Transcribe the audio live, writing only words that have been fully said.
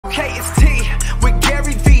Okay, it's T with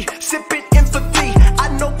GaryVee, sipping empathy.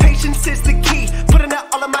 I know patience is the key, putting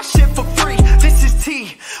out all of my shit for free. This is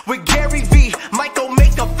T with GaryVee, might go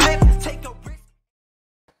make a flip, take a risk.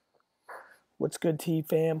 What's good, T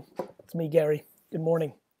fam? It's me, Gary. Good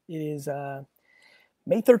morning. It is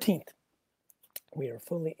May 13th. We are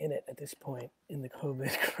fully in it at this point in the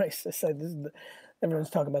COVID crisis. Everyone's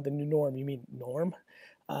talking about the new norm. You mean norm?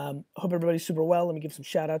 Hope everybody's super well. Let me give some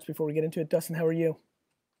shout outs before we get into it. Dustin, how are you?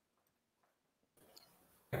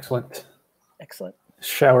 Excellent. Excellent.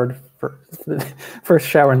 Showered for first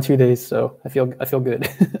shower in 2 days, so I feel good.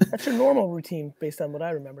 That's your normal routine based on what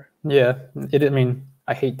I remember. Yeah, I mean,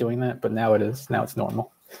 I hate doing that, but now it is. Now it's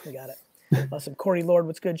normal. I got it. Awesome. Corey Lord,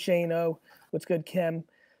 what's good? Shane O, what's good? Kim,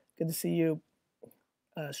 good to see you.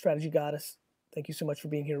 Strategy Goddess, thank you so much for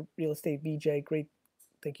being here. Real Estate VJ, great.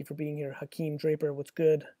 Thank you for being here. Hakeem Draper, what's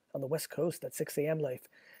good on the West Coast at 6 a.m. life.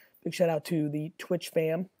 Big shout out to the Twitch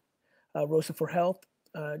fam. Rosa for Health,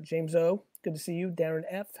 James O, good to see you. Darren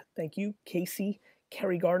F, thank you. Casey,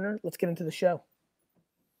 Kerry Gardner, let's get into the show.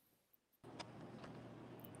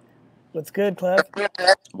 What's good, Clev?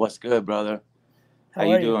 What's good, brother? How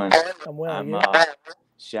you are doing? I'm well. I'm You?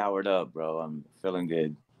 showered up, bro. I'm feeling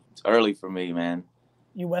good. It's early for me, man.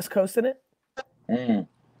 You West Coasting it?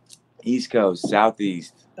 East Coast,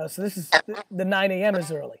 Southeast. Oh, so this is the 9 a.m.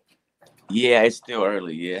 is early. Yeah, it's still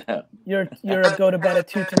early. Yeah. You're a go to bed at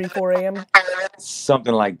 2, 3, 4 a.m.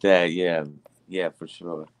 Something like that. Yeah, for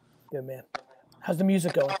sure. Good man. How's the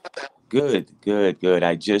music going? Good.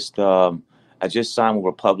 I just signed with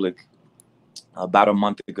Republic about a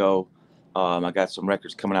month ago. I got some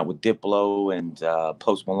records coming out with Diplo and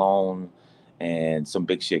Post Malone and some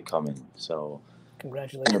big shit coming. So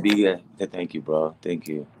congratulations. Thank you, bro. Thank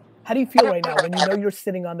you. How do you feel right now when you know you're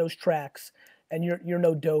sitting on those tracks and you're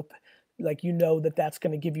no dope? Like, you know that's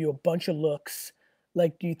going to give you a bunch of looks.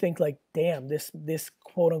 Like, do you think like, damn, this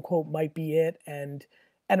quote unquote might be it? And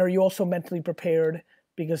are you also mentally prepared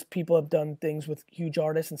because people have done things with huge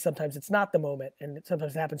artists and sometimes it's not the moment and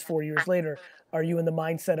sometimes it happens 4 years later? Are you in the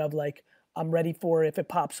mindset of like, I'm ready for it if it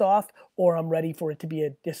pops off, or I'm ready for it to be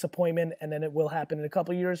a disappointment and then it will happen in a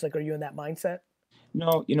couple of years? Like, are you in that mindset?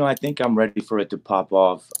 No, I think I'm ready for it to pop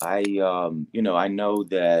off. I know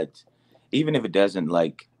that even if it doesn't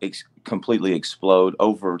like completely explode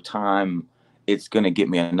over time, it's going to get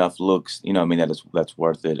me enough looks, I mean, that's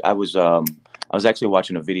worth it. I was actually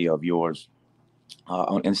watching a video of yours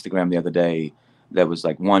on Instagram the other day that was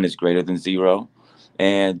like 1 is greater than 0.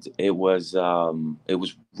 And it was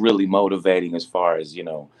really motivating as far as,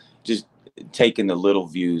 just taking the little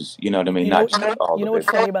views, you know what I mean? Not just all you know what's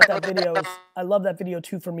funny about that video is I love that video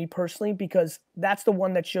too for me personally, because that's the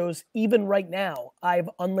one that shows even right now I have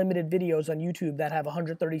unlimited videos on YouTube that have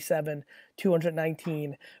 137,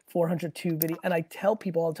 219, 402 video. And I tell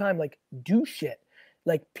people all the time, like, do shit.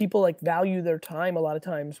 Like, people like value their time a lot of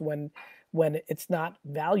times when it's not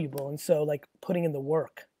valuable. And so like putting in the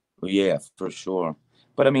work. Yeah, for sure.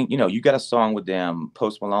 But I mean, you got a song with them,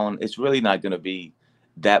 Post Malone. It's really not going to be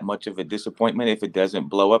that much of a disappointment if it doesn't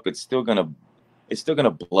blow up. It's still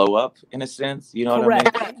gonna blow up in a sense. You know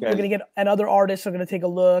Correct. what I mean? You're gonna get, and other artists are gonna take a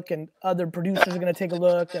look, and other producers are gonna take a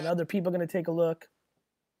look, and other people are gonna take a look.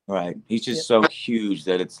 Right. He's just so huge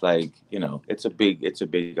that it's like, it's a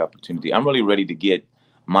big opportunity. I'm really ready to get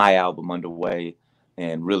my album underway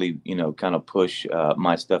and really, kind of push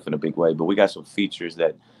my stuff in a big way. But we got some features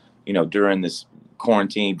that, during this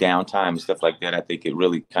quarantine downtime and stuff like that, I think it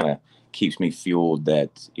really kind of keeps me fueled that,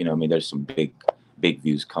 I mean, there's some big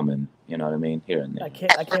views coming, you know what I mean, here and there. I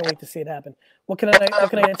can't wait to see it happen. What can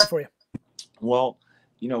I answer for you? Well,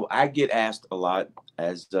 I get asked a lot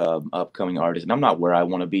as upcoming artist, and I'm not where I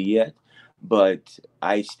want to be yet, but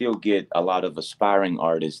I still get a lot of aspiring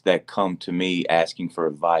artists that come to me asking for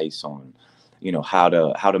advice on, how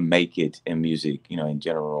to make it in music, in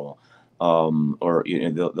general. Or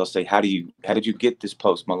they'll say, how did you get this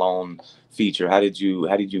Post Malone feature? How did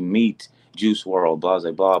you meet Juice WRLD? Blah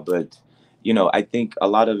blah blah. But I think a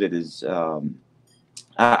lot of it is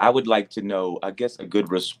I would like to know, I guess, a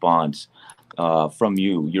good response from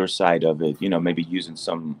your side of it. Maybe using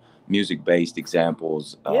some music-based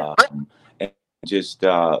examples, and just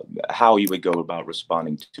how you would go about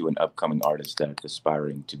responding to an upcoming artist that's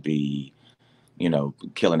aspiring to be,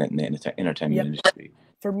 killing it in the entertainment industry.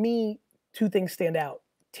 For me, 2 things stand out: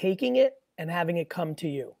 taking it and having it come to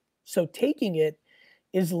you. So taking it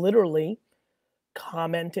is literally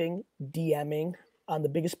commenting, DMing on the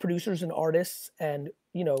biggest producers and artists and,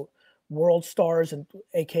 world stars and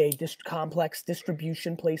AKA complex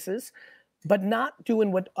distribution places, but not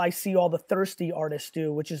doing what I see all the thirsty artists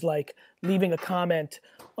do, which is like leaving a comment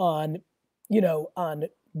on, on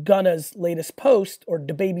Gunna's latest post or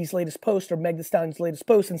DaBaby's latest post or Meg Thee Stallion's latest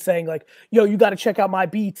post and saying like, yo, you got to check out my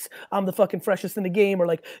beats. I'm the fucking freshest in the game. Or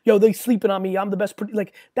like, yo, they sleeping on me. I'm the best.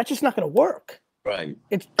 Like, that's just not going to work. Right.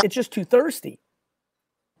 It's just too thirsty.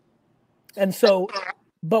 And so,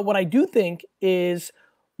 but what I do think is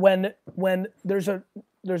when there's a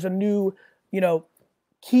new, you know,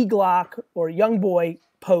 Key Glock or Young Boy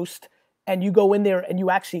post and you go in there and you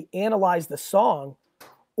actually analyze the song,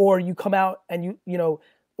 or you come out and you know,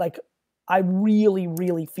 like, I really,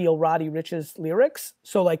 really feel Roddy Ricch's lyrics.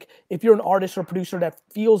 So like, if you're an artist or producer that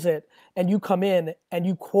feels it and you come in and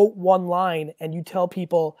you quote one line and you tell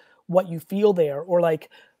people what you feel there, or like,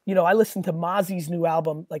 you know, I listened to Mozzie's new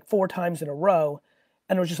album like 4 times in a row,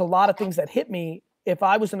 and there was just a lot of things that hit me. If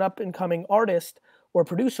I was an up and coming artist or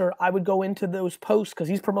producer, I would go into those posts because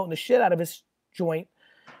he's promoting the shit out of his joint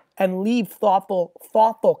and leave thoughtful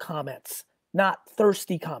comments, not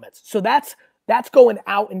thirsty comments. So that's going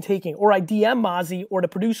out and taking. Or I DM Mozzie or the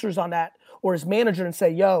producers on that or his manager and say,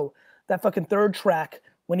 yo, that fucking third track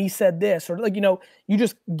when he said this, or like, you know, you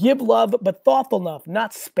just give love but thoughtful enough,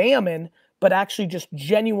 not spamming, but actually just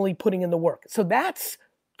genuinely putting in the work. So that's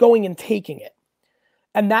going and taking it.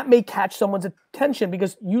 And that may catch someone's attention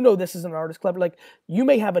because you know this is an artist, Clever. Like, you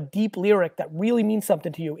may have a deep lyric that really means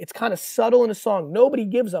something to you. It's kind of subtle in a song. Nobody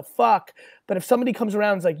gives a fuck. But if somebody comes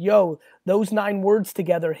around and is like, yo, those 9 words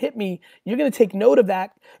together hit me, you're going to take note of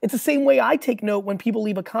that. It's the same way I take note when people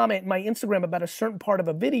leave a comment in my Instagram about a certain part of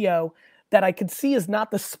a video that I could see is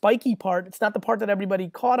not the spiky part. It's not the part that everybody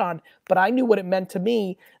caught on, but I knew what it meant to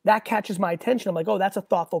me. That catches my attention. I'm like, oh, that's a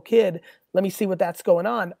thoughtful kid. Let me see what that's going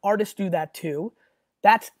on. Artists do that too.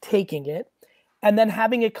 That's taking it. And then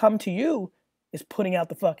having it come to you is putting out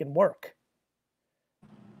the fucking work.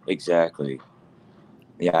 Exactly.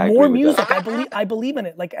 Yeah, I More agree with music. that. I believe in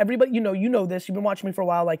it. Like, everybody, you know this. You've been watching me for a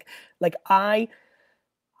while. Like I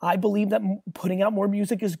believe that putting out more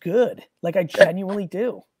music is good. Like, I genuinely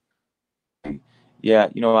do. Yeah,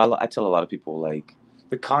 you know, I tell a lot of people, like,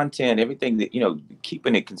 the content, everything that, you know,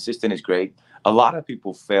 keeping it consistent is great. A lot of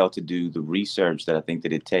people fail to do the research that I think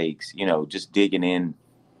that it takes, you know, just digging in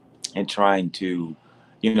and trying to,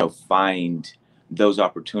 you know, find those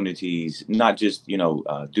opportunities, not just, you know,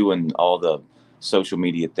 doing all the social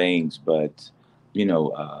media things, but, you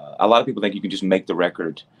know, a lot of people think you can just make the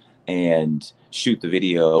record and shoot the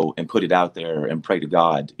video and put it out there and pray to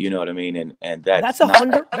God. You know what I mean? And that's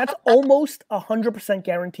that's almost 100%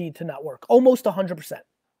 guaranteed to not work. Almost 100%.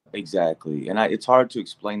 Exactly. And it's hard to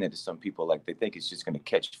explain that to some people. Like, they think it's just going to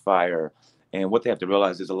catch fire. And what they have to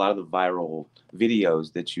realize is a lot of the viral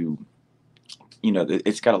videos that you know,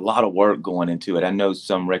 it's got a lot of work going into it. I know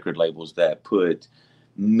some record labels that put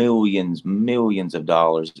millions of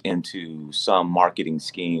dollars into some marketing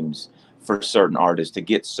schemes for certain artists to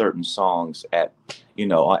get certain songs at, you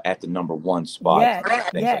know, at the #1 spot.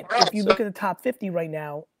 Yeah. If you look at the top 50 right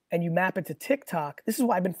now and you map it to TikTok, this is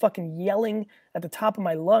why I've been fucking yelling at the top of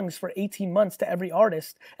my lungs for 18 months to every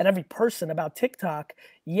artist and every person about TikTok.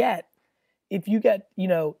 Yet, if you get, you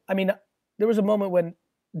know, I mean, there was a moment when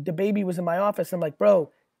DaBaby was in my office. I'm like,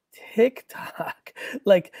 bro, TikTok,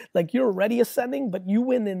 like you're already ascending, but you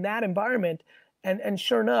win in that environment. And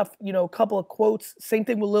sure enough, you know, a couple of quotes. Same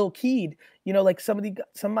thing with Lil Keed. You know, like some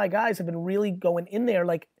of my guys have been really going in there.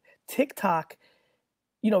 Like TikTok,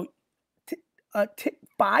 you know,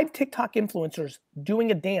 5 TikTok influencers doing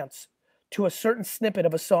a dance to a certain snippet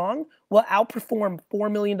of a song will outperform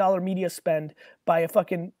 $4 million media spend by a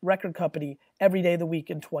fucking record company every day of the week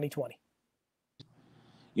in 2020.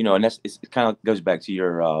 You know, and it kind of goes back to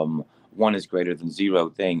your 1 is greater than 0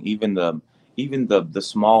 thing. Even the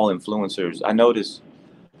small influencers, I notice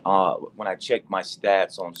when I check my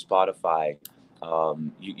stats on Spotify,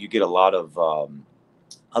 you get a lot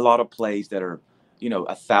of plays that are, you know,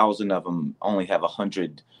 1,000 of them only have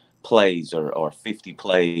 100 plays or 50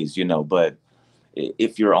 plays, you know. But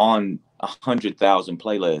if you're on 100,000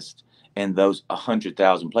 playlists and those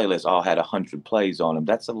 100,000 playlists all had 100 plays on them,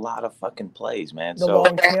 that's a lot of fucking plays, man. The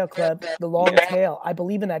long tail, Cleb. The long tail. I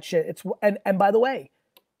believe in that shit. It's and by the way,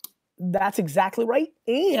 that's exactly right.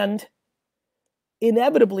 And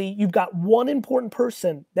inevitably, you've got one important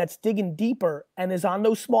person that's digging deeper and is on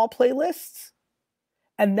those small playlists,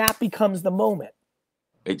 and that becomes the moment.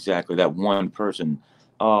 Exactly, that one person.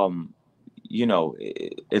 You know,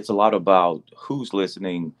 it's a lot about who's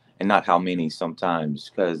listening and not how many sometimes,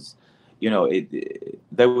 because, you know,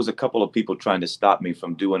 there was a couple of people trying to stop me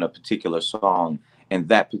from doing a particular song, and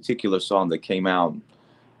that particular song that came out,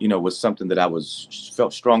 you know, was something that I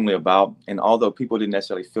felt strongly about. And although people didn't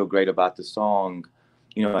necessarily feel great about the song,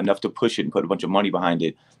 you know, enough to push it and put a bunch of money behind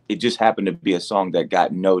it, it just happened to be a song that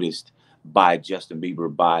got noticed by Justin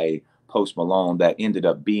Bieber, by Post Malone, that ended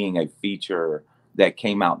up being a feature that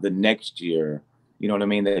came out the next year. You know what I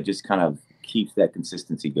mean? That just kind of keeps that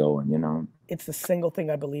consistency going, you know? It's the single thing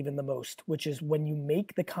I believe in the most, which is when you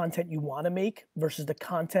make the content you want to make versus the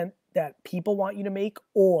content that people want you to make,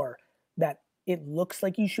 or that it looks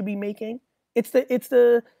like you should be making. It's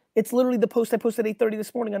literally the post I posted at 8:30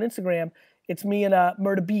 this morning on Instagram. It's me and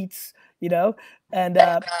Murda Beats, you know, and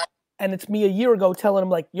it's me a year ago telling him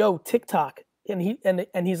like, yo, TikTok. And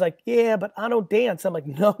he's like, yeah, but I don't dance. I'm like,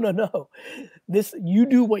 no. This, you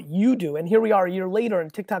do what you do. And here we are a year later,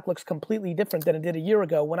 and TikTok looks completely different than it did a year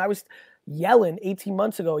ago. When I was yelling 18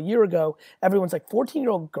 months ago, a year ago, everyone's like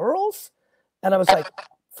 14-year-old girls. And I was like,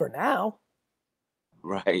 for now.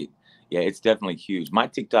 Right. Yeah, it's definitely huge. My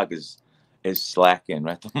TikTok is slacking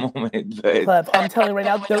right at the moment. But Cleb, I'm telling you right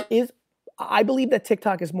now, I believe that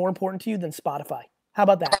TikTok is more important to you than Spotify. How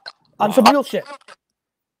about that? On some real shit.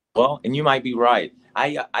 well, and you might be right.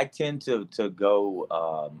 I tend to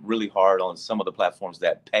go really hard on some of the platforms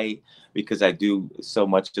that pay, because I do so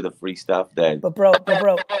much of the free stuff that. But bro,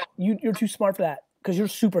 you're too smart for that, because you're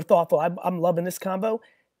super thoughtful. I'm loving this combo.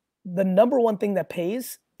 The number one thing that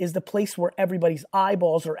pays is the place where everybody's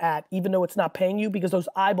eyeballs are at, even though it's not paying you, because those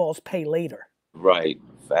eyeballs pay later. Right.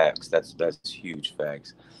 Facts. That's huge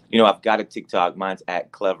facts. You know, I've got a TikTok. Mine's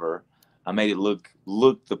at Clever. I made it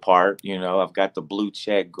look the part. You know, I've got the blue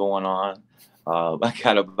check going on. I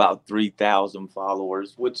got about 3,000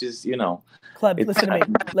 followers, which is, you know. Cleb, listen to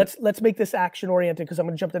me. Let's make this action oriented, because I'm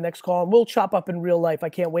going to jump to the next call and we'll chop up in real life. I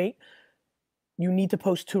can't wait. You need to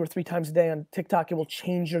post 2 or 3 times a day on TikTok. It will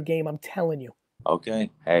change your game. I'm telling you. Okay.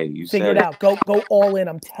 Hey, you figure it out. Go all in.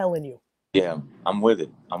 I'm telling you. Yeah, I'm with it.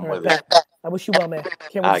 I'm with it. I wish you well, man.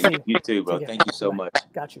 Can't wait to see you. You too, bro. Thank you so much.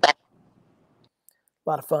 Got you. A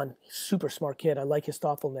lot of fun. Super smart kid. I like his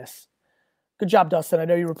thoughtfulness. Good job, Dustin. I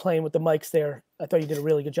know you were playing with the mics there. I thought you did a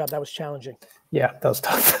really good job. That was challenging. Yeah, that was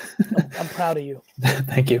tough. I'm proud of you.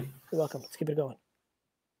 Thank you. You're welcome. Let's keep it going.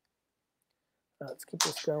 Let's keep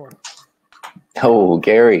this going. Oh,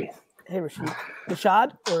 Gary. Hey, Rashad?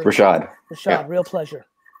 Rashad. Yeah. Real pleasure.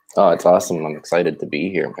 Oh, it's awesome. I'm excited to be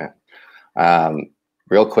here, man.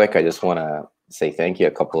 Real quick, I just want to say thank you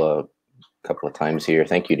a couple of times here.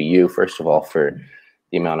 Thank you to you, first of all, for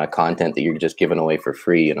the amount of content that you're just giving away for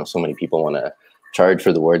free. You know, so many people want to charge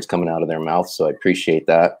for the words coming out of their mouth, so I appreciate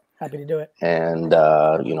that. Happy to do it. And,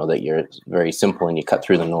 you know, that you're very simple and you cut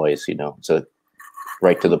through the noise, you know, so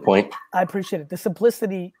right to the point. I appreciate it. The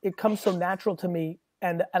simplicity, it comes so natural to me.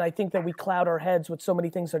 And I think that we cloud our heads with so many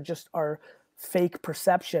things that just are fake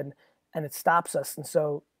perception, and it stops us. And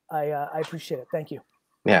so I appreciate it. Thank you.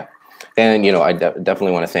 Yeah. And, you know, I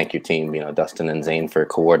definitely want to thank your team, you know, Dustin and Zane, for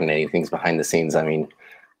coordinating things behind the scenes. I mean,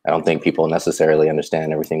 I don't think people necessarily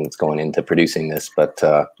understand everything that's going into producing this, but,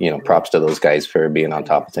 you know, props to those guys for being on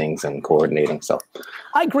top of things and coordinating. So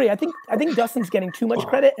I agree. I think Dustin's getting too much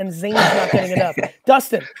credit and Zane's not getting enough.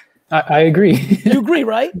 Dustin. I agree. You agree,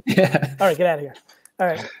 right? Yeah. All right, get out of here. All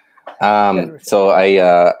right. So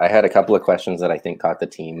I had a couple of questions that I think caught the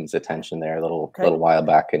team's attention there a little while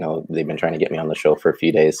back. I know they've been trying to get me on the show for a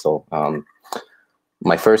few days. So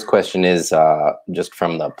my first question is just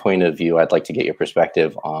from the point of view, I'd like to get your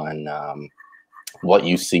perspective on what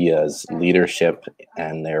you see as leadership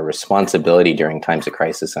and their responsibility during times of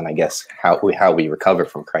crisis, and I guess how we recover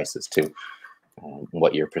from crisis too.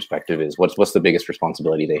 What your perspective is. What's the biggest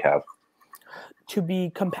responsibility they have? To be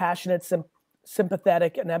compassionate,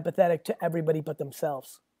 sympathetic, and empathetic to everybody but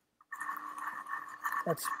themselves.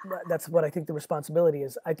 That's what I think the responsibility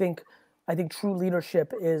is. I think true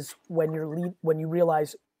leadership is when you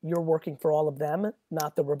realize you're working for all of them,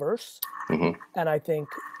 not the reverse. Mm-hmm. And I think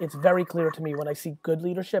it's very clear to me when I see good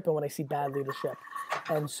leadership and when I see bad leadership.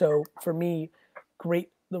 And so for me,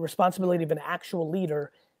 the responsibility of an actual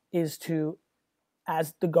leader is to,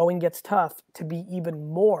 as the going gets tough, to be even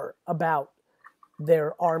more about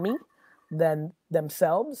their army than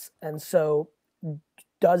themselves. And so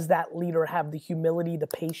does that leader have the humility, the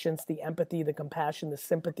patience, the empathy, the compassion, the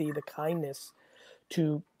sympathy, the kindness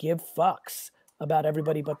to give fucks about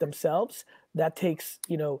everybody but themselves? That takes,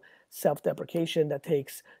 self-deprecation. That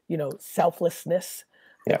takes, selflessness.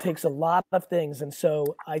 Yeah. It takes a lot of things. And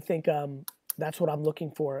so I think that's what I'm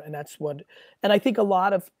looking for. And I think a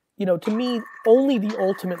lot of, to me, only the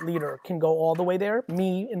ultimate leader can go all the way there.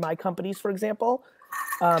 Me in my companies, for example,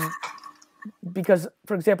 because,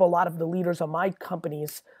 for example, a lot of the leaders on my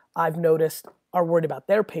companies I've noticed are worried about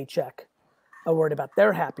their paycheck, are worried about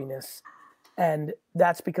their happiness. And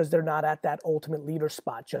that's because they're not at that ultimate leader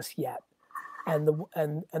spot just yet. and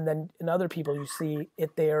then in other people you see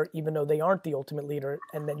it there even though they aren't the ultimate leader,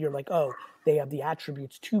 and then you're like, oh, they have the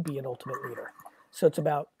attributes to be an ultimate leader. So it's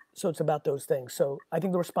about those things. So I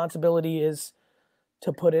think the responsibility is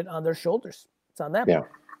to put it on their shoulders. It's on them. Yeah,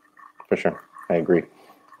 for sure. I agree.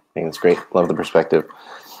 I think that's great. Love the perspective.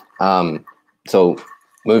 So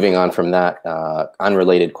moving on from that,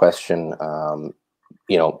 unrelated question,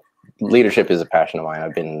 leadership is a passion of mine.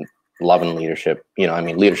 I've been loving leadership.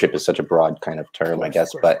 Leadership is such a broad kind of term, I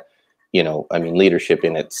guess, but, leadership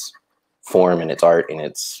in its form and its art and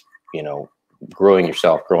its, growing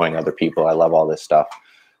yourself, growing other people. I love all this stuff.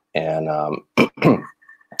 And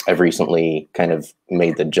I've recently kind of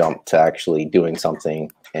made the jump to actually doing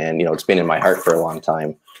something. And, it's been in my heart for a long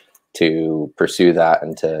time to pursue that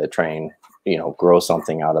and to try and, grow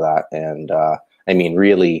something out of that. And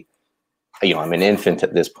really, I'm an infant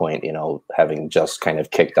at this point, having just kind of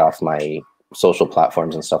kicked off my social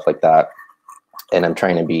platforms and stuff like that. And I'm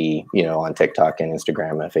trying to be, on TikTok and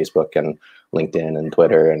Instagram and Facebook and LinkedIn and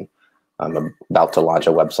Twitter. And I'm about to launch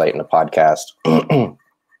a website and a podcast,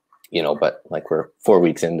 but like we're 4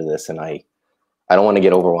 weeks into this, and I don't want to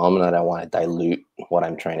get overwhelmed, and I don't want to dilute what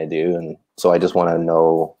I'm trying to do. And so I just want to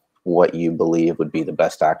know what you believe would be the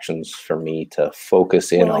best actions for me to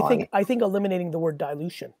focus in on. I think eliminating the word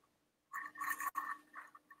dilution.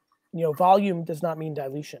 Volume does not mean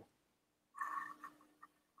dilution.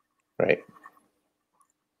 Right.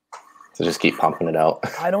 So just keep pumping it out.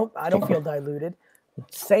 I don't feel diluted.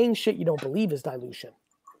 Saying shit you don't believe is dilution.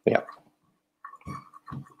 Yeah.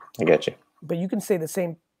 I get you. But you can say the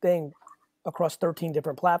same thing across 13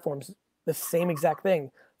 different platforms, the same exact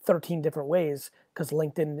thing, 13 different ways, because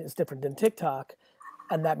LinkedIn is different than TikTok,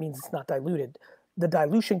 and that means it's not diluted. The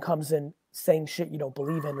dilution comes in saying shit you don't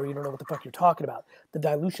believe in or you don't know what the fuck you're talking about. The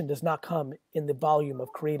dilution does not come in the volume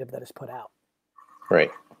of creative that is put out.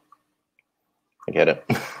 Right. I get it.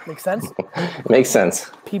 Makes sense? Makes sense.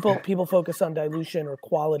 People focus on dilution or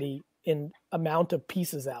quality in amount of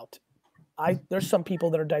pieces out. There's some people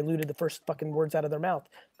that are diluted the first fucking words out of their mouth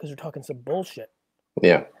because they're talking some bullshit.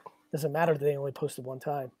 Yeah. Doesn't matter that they only posted one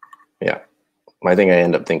time. Yeah. I think I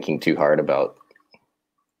end up thinking too hard about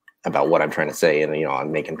what I'm trying to say. And,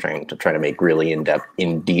 I'm trying to make really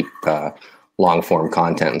deep, long form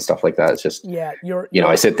content and stuff like that. It's just,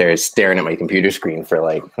 I sit there staring at my computer screen for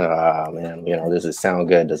like, man, does it sound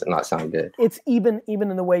good? Does it not sound good? It's even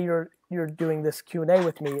in the way you're doing this Q&A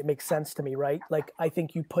with me, it makes sense to me, right? Like, I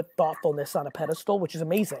think you put thoughtfulness on a pedestal, which is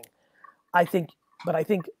amazing. I think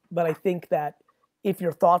that if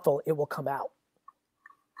you're thoughtful, it will come out.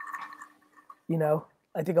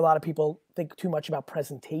 I think a lot of people think too much about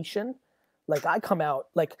presentation. Like, I come out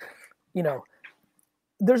like,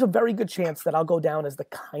 there's a very good chance that I'll go down as the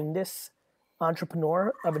kindest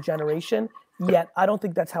entrepreneur of a generation. Yet I don't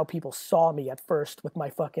think that's how people saw me at first with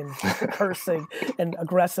my fucking cursing and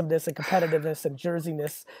aggressiveness and competitiveness and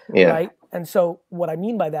jerseyness. Yeah. Right. And so what I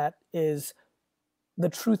mean by that is the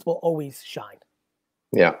truth will always shine.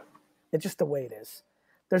 Yeah. It's just the way it is.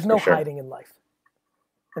 There's no hiding in life.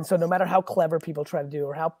 And so no matter how clever people try to do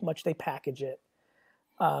or how much they package it,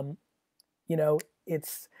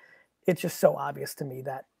 it's just so obvious to me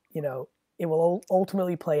that, it will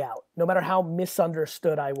ultimately play out. No matter how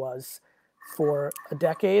misunderstood I was for a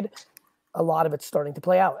decade, a lot of it's starting to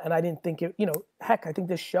play out. And I didn't think it, heck, I think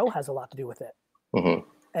this show has a lot to do with it. Mm-hmm.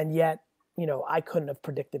 And yet, I couldn't have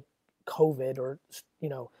predicted COVID or,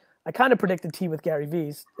 I kind of predicted tea with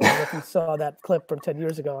GaryVee. If you saw that clip from 10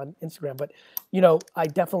 years ago on Instagram, but I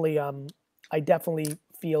definitely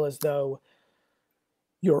feel as though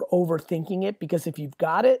you're overthinking it, because if you've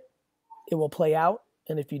got it, it will play out.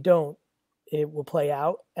 And if you don't, it will play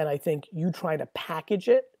out. And I think you trying to package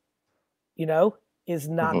it, is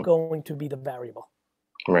not going to be the variable.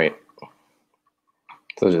 Right.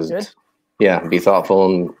 So just, be thoughtful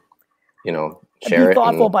and, share it. Be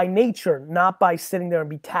thoughtful by nature, not by sitting there and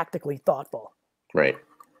be tactically thoughtful. Right.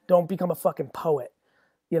 Don't become a fucking poet.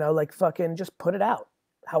 Fucking just put it out.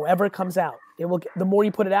 However it comes out. It will. The more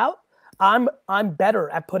you put it out, I'm better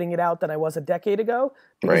at putting it out than I was a decade ago,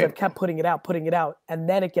 because I've kept putting it out, and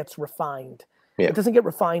then it gets refined. Yeah. It doesn't get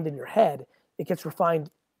refined in your head. It gets refined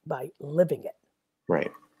by living it.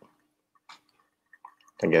 Right.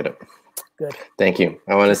 I get it. Good. Thank you.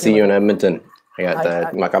 I want to see you in Edmonton. I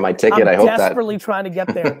got my ticket. I hope that. I'm desperately trying to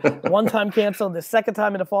get there. One time canceled. The second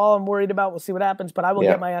time in the fall, I'm worried about. We'll see what happens, but I will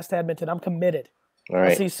get my ass to Edmonton. I'm committed. All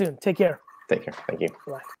right. I'll see you soon. Take care. Take care. Thank you.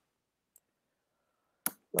 Bye.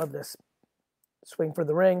 Love this. Swing for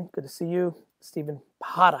the ring. Good to see you. Stephen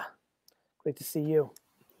Pata. Great to see you.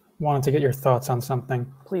 Wanted to get your thoughts on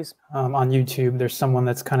something. Please. On YouTube, there's someone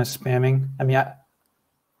that's kind of spamming. I mean,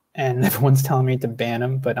 and everyone's telling me to ban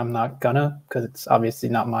him, but I'm not gonna because it's obviously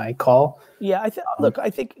not my call. Yeah, look, I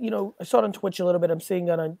think, you know, I saw it on Twitch a little bit. I'm seeing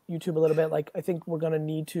it on YouTube a little bit. Like, I think we're gonna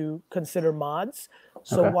need to consider mods.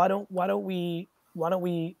 So Okay. why don't we,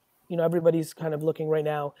 you know, everybody's kind of looking right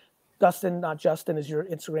now. Dustin, not Justin, is your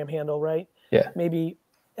Instagram handle, right? Yeah. Maybe,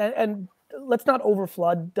 and let's not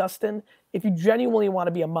overflood Dustin. If you genuinely want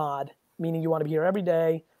to be a mod, meaning you want to be here every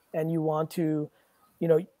day and you want to, you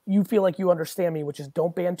know, you feel like you understand me, which is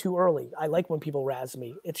don't ban too early. I like when people razz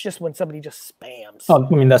me. It's just when somebody just spams. Oh, I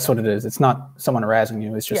mean, that's what it is. It's not someone harassing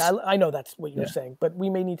you. It's just. Yeah, I know that's what you're saying, but we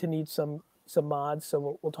may need some mods,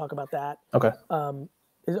 so we'll talk about that. Okay.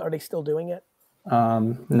 Are they still doing it?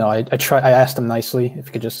 No, I asked him nicely if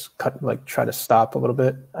he could just try to stop a little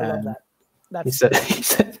bit. I love that. He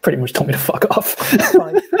said pretty much told me to fuck off. That's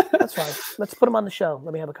fine. That's fine. Let's put him on the show.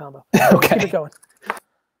 Let me have a combo. Okay. Keep it going.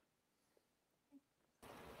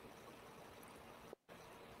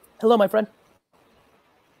 Hello, my friend.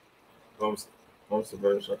 How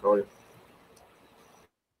are you?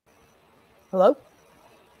 Hello?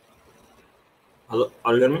 Hello,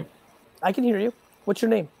 are you hearing me? I can hear you. What's your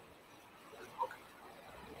name?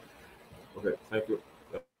 Okay, thank you.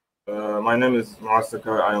 My name is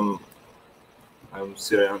Muasaka. I'm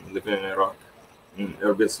Syrian, living in Iraq, in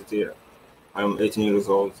Erbil city. I'm 18 years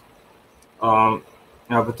old. I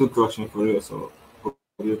have a two questions for you, so hope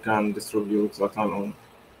you can distribute the time on.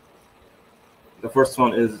 The first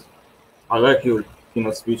one is, I like your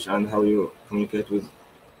keynote speech and how you communicate with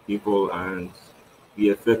people and be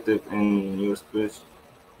effective in your speech.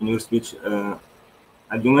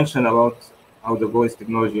 And you mentioned about how the voice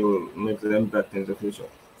technology will make the impact in the future.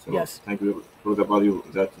 So Yes. Thank you for the value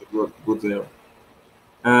that you put there.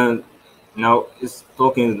 And now it's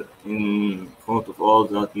talking in front of all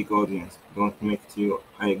the big audience. Don't make you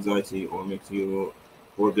anxiety or make you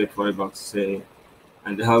forget what I'm about to say,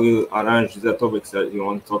 and how you arrange the topics that you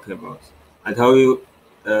want to talk about, and how you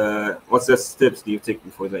what's the steps do you take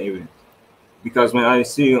before the event? Because when I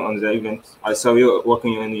see you on the event, I saw you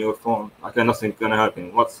working on your phone. Okay, nothing's gonna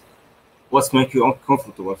happen. What's make you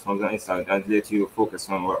uncomfortable from the inside and let you focus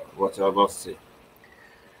on what you're about to say?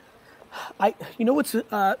 You know what's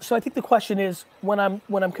so I think the question is when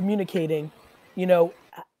I'm communicating, you know,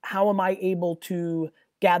 how am I able to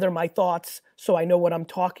gather my thoughts so I know what I'm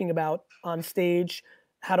talking about on stage?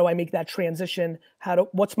 How do I make that transition?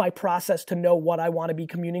 What's my process to know what I want to be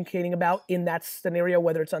communicating about in that scenario,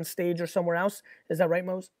 whether it's on stage or somewhere else? Is that right,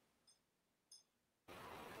 Mose?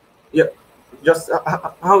 Yeah, just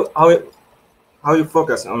how you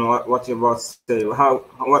focus on what you're about to say,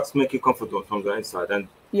 what's make you comfortable from the inside and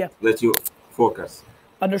let you focus.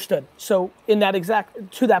 Understood. So in that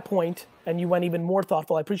to that point, and you went even more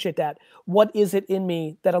thoughtful, I appreciate that. What is it in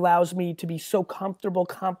me that allows me to be so comfortable,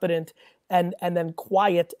 confident, and then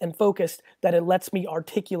quiet and focused that it lets me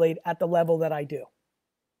articulate at the level that I do?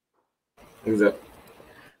 Exactly.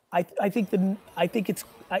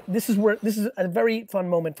 This is a very fun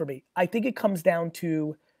moment for me. I think it comes down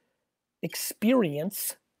to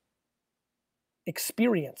experience. I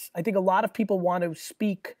think a lot of people want to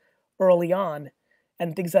speak early on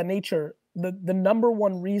and things of that nature. The number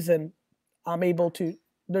one reason I'm able to,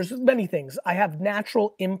 there's many things. I have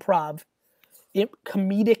natural comedic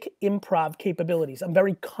improv capabilities. I'm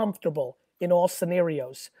very comfortable in all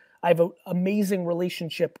scenarios. I have an amazing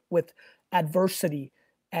relationship with adversity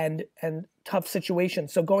and tough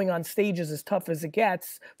situations. So going on stage is as tough as it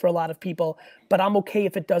gets for a lot of people, but I'm okay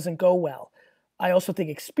if it doesn't go well. I also think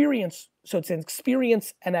experience, so it's an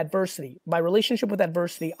experience and adversity. My relationship with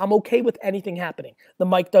adversity, I'm okay with anything happening. The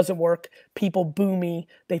mic doesn't work, people boo me,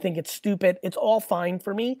 they think it's stupid. It's all fine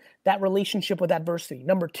for me, that relationship with adversity.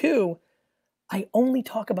 Number two, I only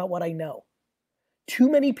talk about what I know. Too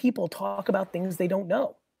many people talk about things they don't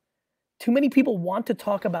know. Too many people want to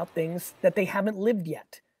talk about things that they haven't lived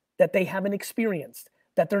yet, that they haven't experienced,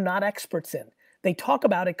 that they're not experts in. They talk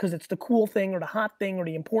about it because it's the cool thing or the hot thing or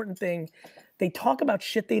the important thing. They talk about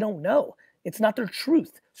shit they don't know. It's not their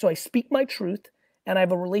truth. So I speak my truth and I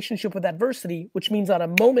have a relationship with adversity, which means on a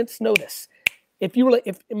moment's notice, if you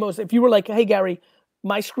were like, hey, Gary,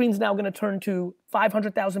 my screen's now going to turn to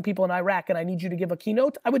 500,000 people in Iraq and I need you to give a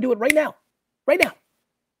keynote, I would do it right now. Right now.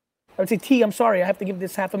 I would say, T, I'm sorry, I have to give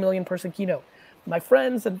this 500,000 person keynote. My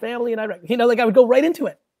friends and family in Iraq, I would go right into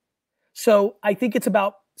it. So I think it's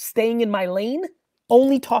about staying in my lane,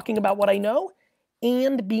 only talking about what I know,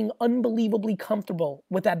 and being unbelievably comfortable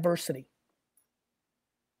with adversity.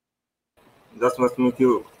 That's what makes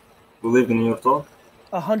you believe in your talk?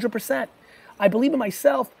 100%. I believe in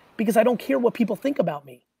myself because I don't care what people think about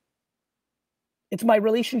me. It's my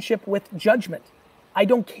relationship with judgment. I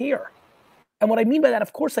don't care. And what I mean by that,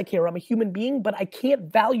 of course I care. I'm a human being, but I can't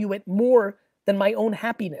value it more than my own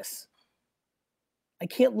happiness. I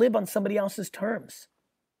can't live on somebody else's terms.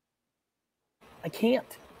 I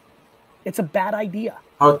can't. It's a bad idea.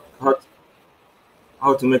 How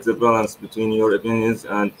to make the balance between your opinions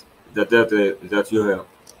and the data that you have,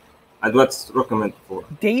 and what's recommended for?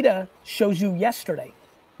 Data shows you yesterday.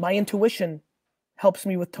 My intuition helps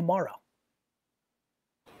me with tomorrow.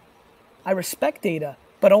 I respect data,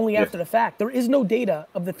 but only after the fact. There is no data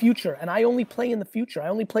of the future, and I only play in the future. I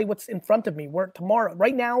only play what's in front of me, where tomorrow,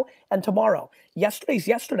 right now and tomorrow. Yesterday's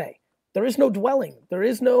yesterday. There is no dwelling. There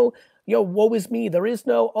is no, woe is me. There is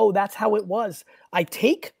no, oh, that's how it was. I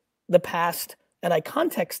take the past and I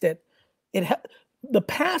context it. The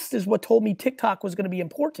past is what told me TikTok was going to be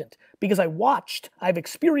important, because I have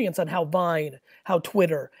experience on how Vine, how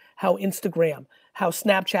Twitter, how Instagram, how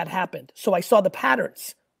Snapchat happened. So I saw the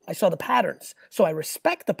patterns. So I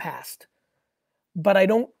respect the past, but I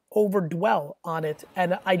don't overdwell on it.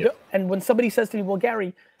 And and when somebody says to me, well,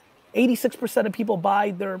 Gary, 86% of people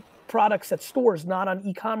buy their products at stores, not on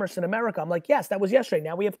e-commerce in America. I'm like, yes, that was yesterday.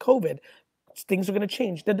 Now we have COVID. Things are going to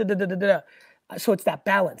change. So it's that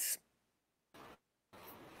balance.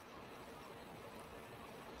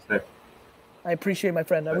 I appreciate, my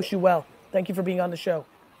friend. I wish you well. Thank you for being on the show.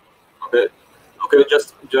 Okay.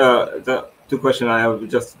 Just the two questions I have.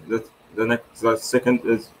 Just the second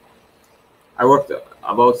is, I worked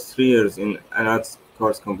about 3 years in an ad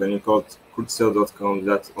cars company called Kursel.com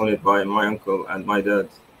that's owned by my uncle and my dad.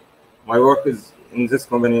 My work is in this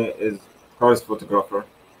company is cars photographer.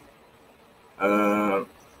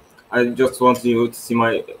 I just want you to see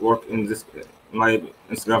my work in my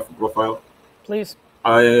Instagram profile. Please.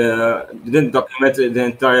 I didn't document the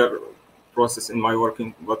entire process in my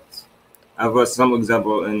working, but I have some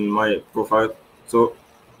example in my profile, so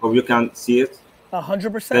hope you can see it.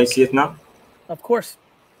 100%. Can you see it now? Of course.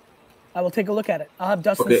 I will take a look at it. I'll have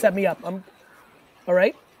Dustin set me up. All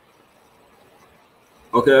right.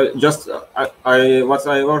 Okay. Just what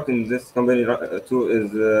I work in this company too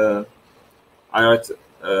is I write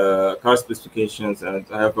car specifications, and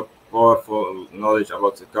I have a powerful knowledge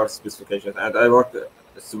about the car specifications, and I work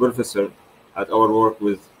as supervisor at our work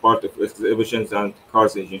with part of exhibitions and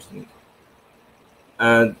cars agency.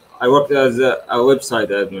 And I worked as a website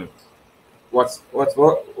admin. What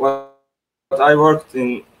I worked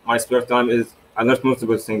in my spare time is I learned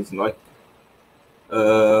multiple things like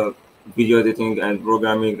video editing and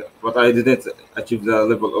programming, but I didn't achieve the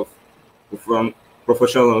level of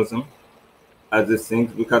professionalism at this thing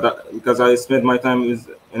because I spent my time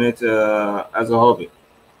in it as a hobby.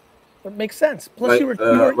 It makes sense. Plus, you were a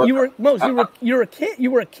kid. You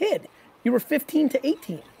were a kid. You were 15 to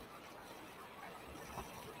 18.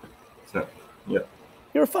 So, yeah.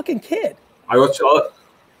 You're a fucking kid. I watch a lot.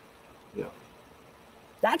 Yeah.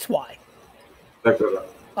 That's why. Thank you.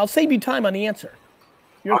 I'll save you time on the answer.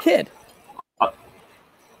 You're a kid.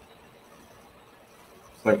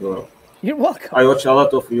 Thank you. You're welcome. I watch a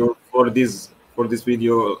lot of you for this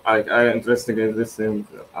video. I interested in this thing.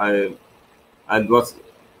 And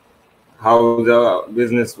how the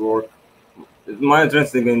business work. My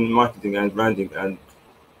interest in marketing and branding, and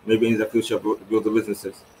maybe in the future build the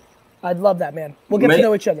businesses. I'd love that, man. We'll get to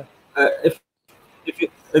know each other.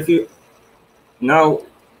 If you now,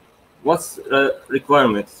 what's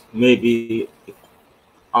requirements? Maybe if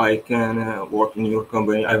I can work in your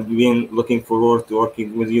company. I've been looking forward to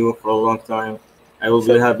working with you for a long time. I will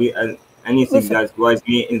be happy at anything that guides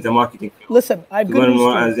me in the marketing field. Listen, I have good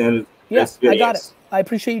news for you. Yes, I got it. I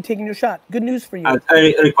appreciate you taking your shot. Good news for you. And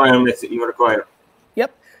any requirements you require.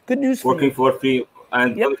 Yep. Good news for you. Working for free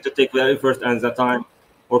and going to take the effort and the time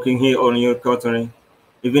working here on your company.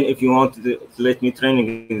 Even if you want to let me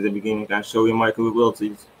training in the beginning and show you my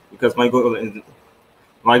capabilities, because my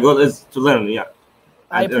goal is to learn. Yeah.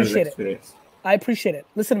 I appreciate it. I appreciate it.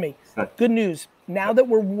 Listen to me. Good news. Now that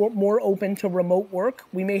we're more open to remote work,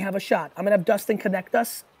 we may have a shot. I'm gonna have Dustin connect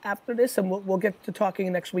us after this, and we'll get to talking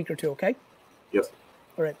next week or two. Okay? Yes.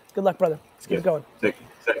 All right. Good luck, brother. Let's keep it going. Thank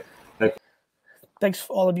you. Thanks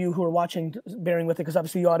for all of you who are watching, bearing with it, because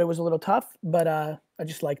obviously the audio was a little tough, but I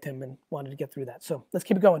just liked him and wanted to get through that. So let's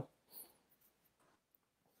keep it going.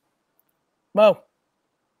 Mo.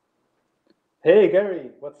 Hey,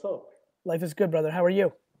 Gary. What's up? Life is good, brother. How are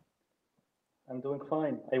you? I'm doing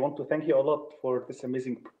fine. I want to thank you a lot for this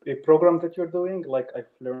amazing program that you're doing. Like, I've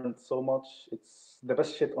learned so much. It's the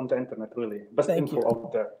best shit on the internet, really. Best info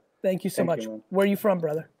out there. Thank you so much. Where are you from,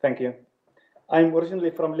 brother? Thank you. I'm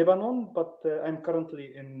originally from Lebanon, but I'm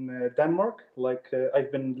currently in Denmark.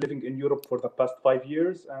 I've been living in Europe for the past 5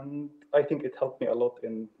 years, and I think it helped me a lot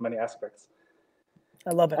in many aspects.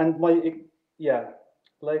 I love it. And Yeah,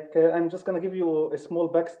 like I'm just gonna give you a small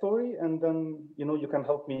backstory, and then you can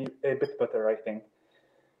help me a bit better, I think.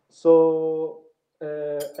 So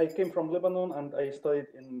I came from Lebanon, and I studied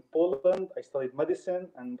in Poland. I studied medicine,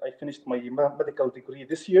 and I finished my medical degree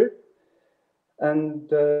this year. And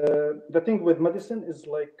the thing with medicine is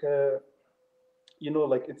like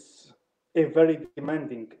like it's a very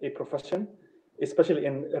demanding a profession, especially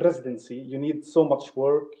in residency. You need so much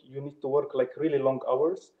work. You need to work like really long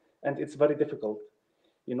hours, and it's very difficult.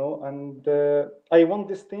 And I want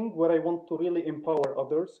this thing where I want to really empower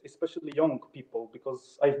others, especially young people,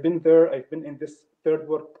 because I've been there. I've been in this third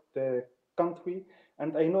world country,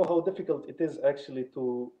 and I know how difficult it is actually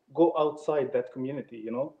to go outside that community,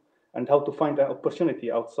 and how to find an opportunity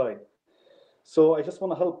outside. So I just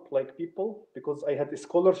want to help like people, because I had a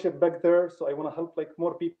scholarship back there. So I want to help like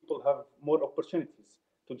more people have more opportunities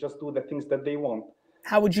to just do the things that they want.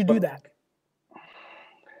 How would you do that?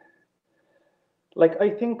 Like I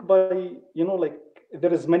think by like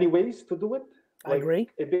there is many ways to do it. I agree.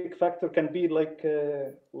 A big factor can be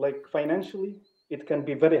like financially, it can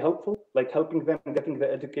be very helpful, like helping them getting the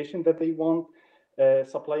education that they want,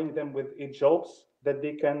 supplying them with jobs that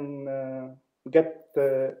they can get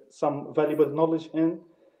some valuable knowledge in,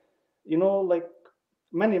 like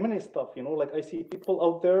many stuff. Like I see people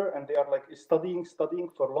out there and they are like studying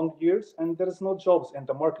for long years, and there is no jobs in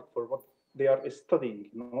the market for what they are studying.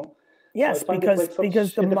 Yes, so because like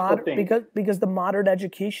because the modern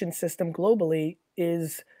education system globally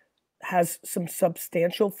has some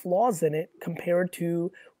substantial flaws in it compared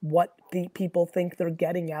to what the people think they're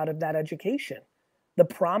getting out of that education. The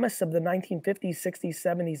promise of the 1950s, 60s,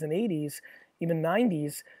 70s, and 80s, even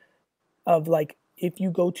 90s, of like if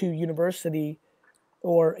you go to university,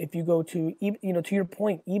 or if you go to to your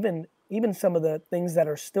point, even some of the things that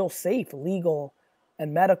are still safe, legal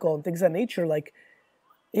and medical and things of that nature, like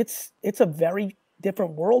it's a very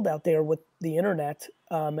different world out there with the internet.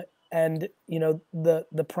 And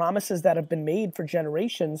the promises that have been made for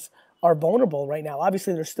generations are vulnerable right now.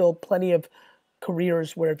 Obviously, there's still plenty of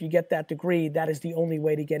careers where if you get that degree, that is the only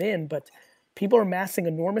way to get in. But people are amassing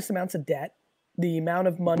enormous amounts of debt. The amount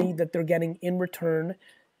of money that they're getting in return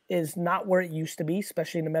is not where it used to be,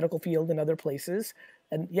 especially in the medical field and other places.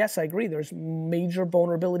 And yes, I agree. There's major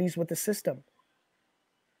vulnerabilities with the system.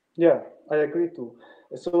 Yeah, I agree too.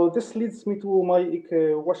 So this leads me to my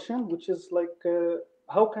question, which is like,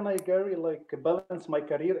 how can I, Gary, like balance my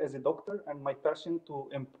career as a doctor and my passion to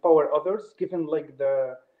empower others, given like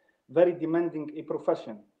the very demanding a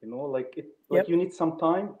profession? Like like you need some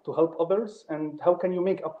time to help others, and how can you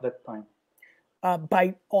make up that time?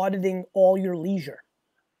 By auditing all your leisure.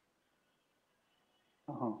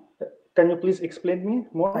 Can you please explain me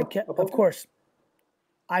more? Of course.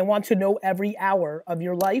 I want to know every hour of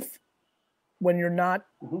your life when you're not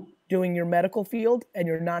doing your medical field and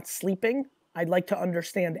you're not sleeping. I'd like to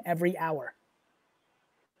understand every hour.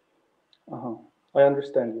 I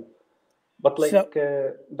understand you. But like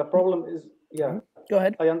the problem is, Go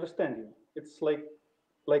ahead. I understand you. It's like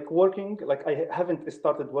working, like I haven't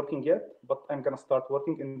started working yet, but I'm going to start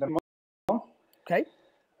working in the month. Okay.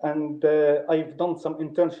 And I've done some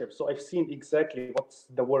internships, so I've seen exactly what's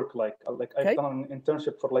the work like. Like I've done an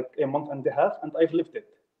internship for like a month and a half, and I've lived it.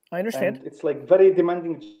 I understand. And it's like very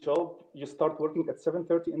demanding job. You start working at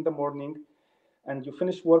 7:30 in the morning, and you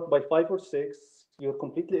finish work by 5 or 6. You're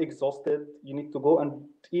completely exhausted. You need to go and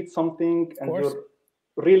eat something, and you're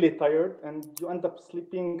really tired, and you end up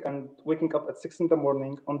sleeping and waking up at 6 in the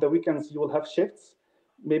morning. On the weekends, you will have shifts.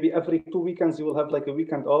 Maybe every 2 weekends, you will have like a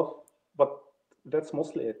weekend off, but that's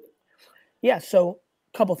mostly it. Yeah. So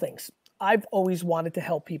a couple things. I've always wanted to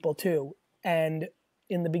help people too. And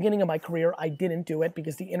in the beginning of my career, I didn't do it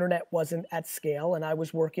because the internet wasn't at scale, and I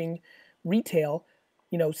was working retail,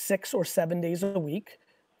 6 or 7 days a week,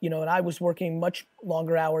 and I was working much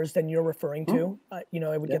longer hours than you're referring to.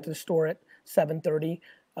 I would get to the store at 7:30,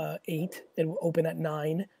 8. It would open at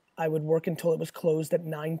 9. I would work until it was closed at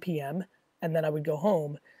 9 p.m. and then I would go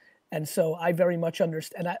home. And so I very much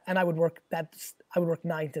understand, and I would work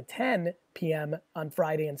 9 to 10 p.m. on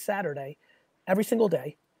Friday and Saturday, every single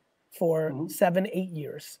day, for 7, 8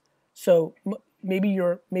 years. So maybe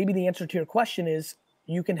the answer to your question is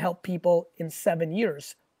you can help people in 7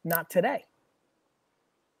 years, not today.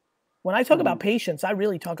 When I talk about patience, I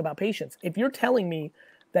really talk about patience. If you're telling me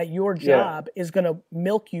that your job is going to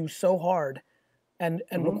milk you so hard and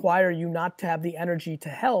require you not to have the energy to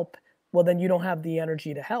help, well, then you don't have the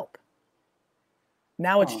energy to help.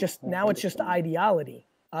 Now it's just ideology.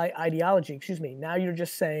 Excuse me. Now you're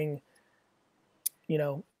just saying,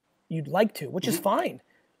 you'd like to, which is fine.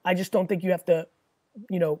 I just don't think you have to,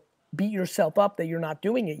 beat yourself up that you're not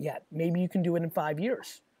doing it yet. Maybe you can do it in 5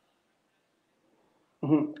 years.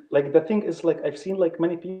 Mm-hmm. Like the thing is, like I've seen like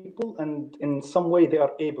many people, and in some way they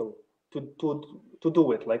are able to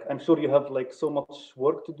do it. Like I'm sure you have like so much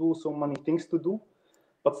work to do, so many things to do,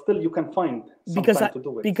 but still you can find some time to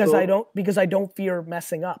do it. Because I don't fear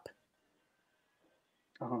messing up.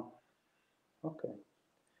 Uh-huh. Okay.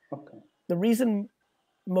 Okay. The reason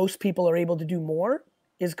most people are able to do more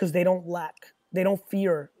is because they don't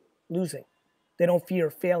fear losing. They don't fear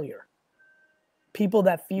failure. People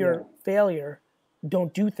that fear failure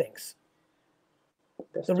don't do things.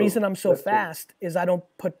 The reason I'm so fast is I don't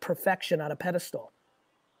put perfection on a pedestal.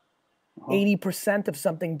 80% of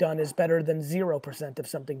something done is better than 0% of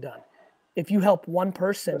something done. If you help one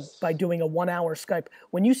person by doing a 1 hour Skype,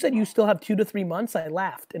 when you said you still have 2 to 3 months, I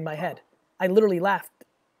laughed in my head. I literally laughed.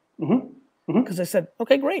 Because I said,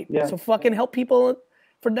 okay, great. Yeah. So fucking help people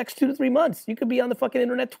for the next 2 to 3 months. You could be on the fucking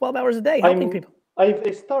internet 12 hours a day helping people.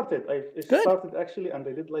 I've started actually, and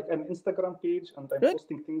I did like an Instagram page, and I'm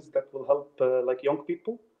posting things that will help like young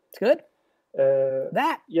people. It's good.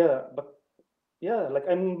 Like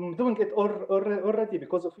I'm doing it already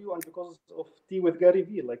because of you and because of Tea with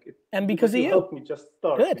GaryVee. Like it, and because of you helped me just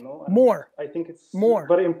start. Good. You know, more. I think it's more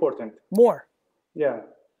very important. More. Yeah.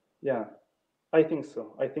 I think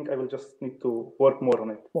so. I think I will just need to work more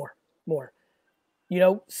on it. More. You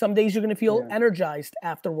know, some days you're going to feel energized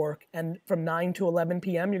after work, and from 9 to 11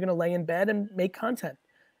 p.m. you're going to lay in bed and make content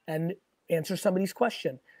and answer somebody's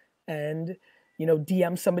question and, you know,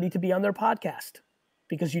 DM somebody to be on their podcast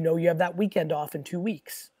because you know you have that weekend off in 2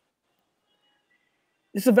 weeks.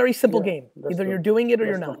 This is a very simple game. Either you're doing it or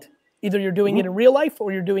you're not. Either you're doing it in real life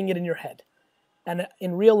or you're doing it in your head. And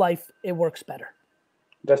in real life, it works better.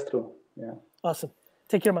 That's true. Yeah. Awesome.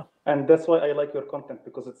 Take care, Mo. And that's why I like your content,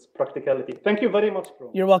 because it's practicality. Thank you very much,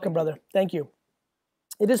 bro. You're welcome, brother. Thank you.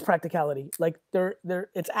 It is practicality. Like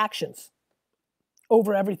it's actions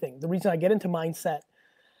over everything. The reason I get into mindset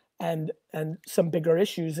and some bigger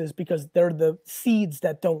issues is because they're the seeds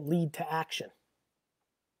that don't lead to action.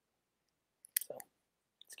 So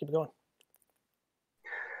let's keep it going.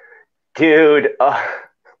 Dude.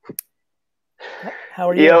 How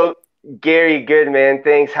are you? Yo, Gary, good, man.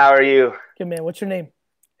 Thanks. How are you? Good, man. What's your name?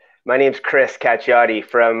 My name's Chris Cacciotti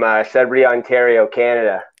from Sudbury, Ontario,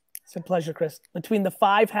 Canada. It's a pleasure, Chris. Between the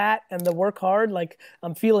 5 hat and the work hard, like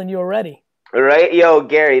I'm feeling you already. Right, yo,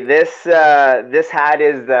 Gary. This hat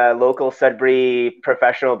is the local Sudbury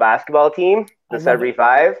professional basketball team, the Sudbury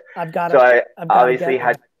 5. I've got so it. I obviously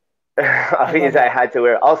had to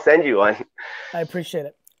wear. I'll send you one. I appreciate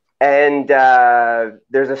it. And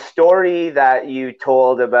there's a story that you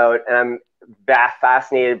told about, and I'm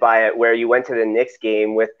fascinated by it, where you went to the Knicks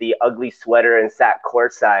game with the ugly sweater and sat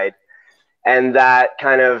courtside, and that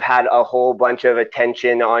kind of had a whole bunch of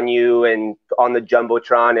attention on you and on the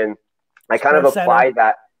Jumbotron, and I kind of applied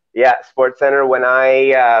that. Yeah, Sports Center. When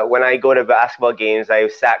I go to basketball games, I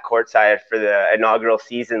sat courtside for the inaugural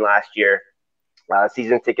season last year,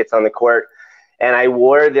 season tickets on the court, and I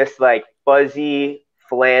wore this like fuzzy,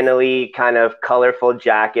 flannelly kind of colorful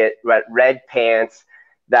jacket, red pants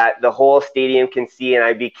that the whole stadium can see, and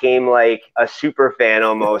I became like a super fan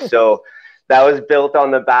almost. So that was built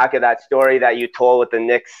on the back of that story that you told with the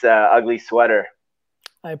Knicks ugly sweater.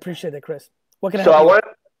 I appreciate it, Chris. What can I help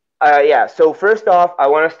you? So first off, I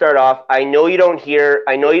want to start off. I know you don't hear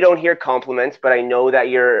compliments, but I know that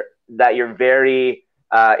you're very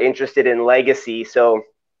interested in legacy. So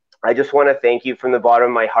I just want to thank you from the bottom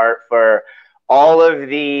of my heart for all of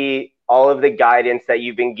the guidance that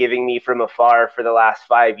you've been giving me from afar for the last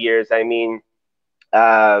 5 years. I mean,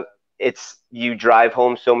 you drive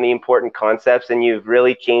home so many important concepts, and you've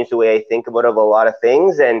really changed the way I think about a lot of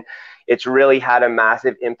things, and it's really had a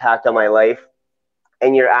massive impact on my life.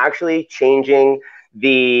 And you're actually changing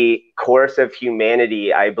the course of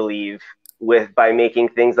humanity, I believe, by making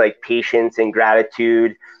things like patience,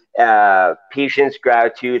 gratitude, hard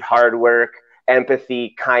work,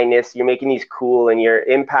 empathy, kindness. You're making these cool, and you're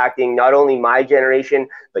impacting not only my generation,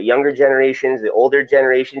 but younger generations, the older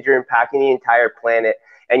generations. You're impacting the entire planet,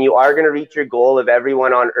 and you are going to reach your goal of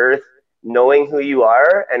everyone on earth knowing who you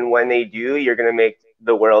are. And when they do, you're going to make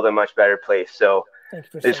the world a much better place. So I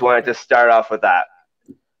just wanted to start off with that.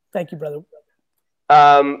 Thank you, brother.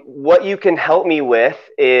 What you can help me with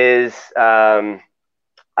is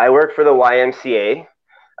I work for the YMCA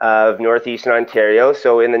of Northeastern Ontario,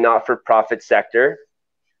 so in the not-for-profit sector.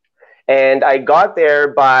 And I got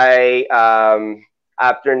there by,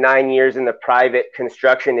 after 9 years in the private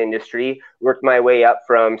construction industry, worked my way up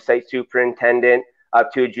from site superintendent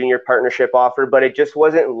up to a junior partnership offer, but it just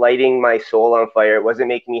wasn't lighting my soul on fire. It wasn't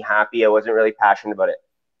making me happy. I wasn't really passionate about it.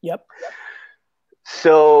 Yep.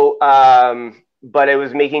 So, but it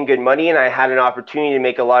was making good money, and I had an opportunity to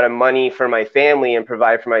make a lot of money for my family and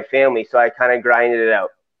provide for my family. So I kind of grinded it out.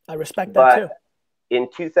 I respect that too. In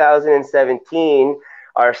 2017,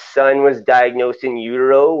 our son was diagnosed in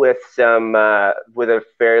utero with with a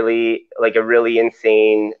fairly, like, a really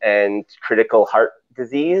insane and critical heart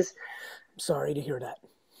disease. Sorry to hear that.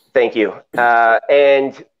 Thank you.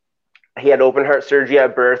 And he had open heart surgery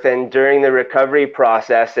at birth, and during the recovery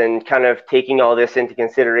process and kind of taking all this into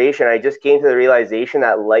consideration, I just came to the realization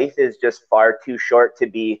that life is just far too short to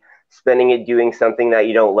be spending it doing something that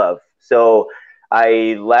you don't love. So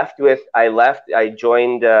I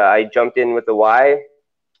jumped in with the Y,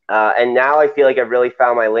 and now I feel like I've really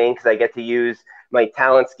found my lane because I get to use my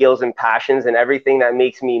talent, skills, and passions, and everything that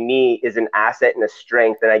makes me me is an asset and a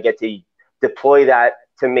strength, and I get to deploy that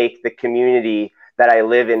to make the community that I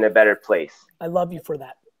live in a better place. I love you for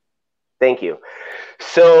that. Thank you.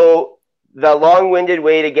 So the long-winded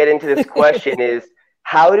way to get into this question is,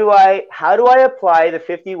 how do I apply the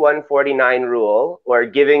 51-49 rule, or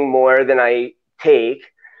giving more than I take,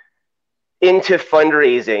 into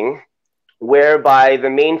fundraising, whereby the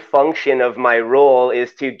main function of my role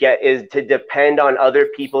is to depend on other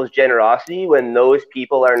people's generosity when those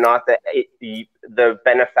people are not the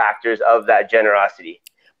benefactors of that generosity.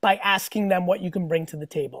 By asking them what you can bring to the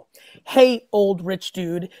table. Hey, old rich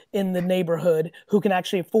dude in the neighborhood who can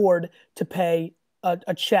actually afford to pay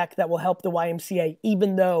a check that will help the YMCA,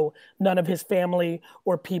 even though none of his family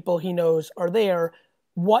or people he knows are there.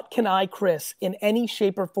 What can I, Chris, in any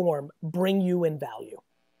shape or form, bring you in value?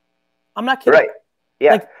 I'm not kidding. Right.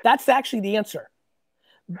 Yeah. Like, that's actually the answer.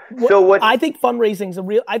 I think fundraising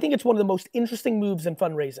is I think it's one of the most interesting moves in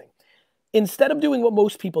fundraising. Instead of doing what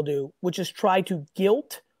most people do, which is try to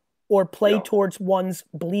guilt or play towards one's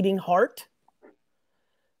bleeding heart,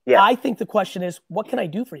 I think the question is, what can I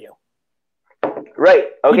do for you? Right.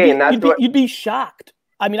 Okay. You'd be shocked.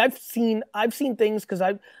 I mean, I've seen things because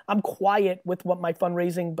I'm quiet with what my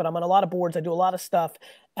fundraising, but I'm on a lot of boards. I do a lot of stuff,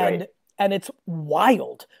 and it's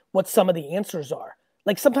wild what some of the answers are.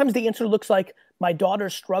 Like, sometimes the answer looks like my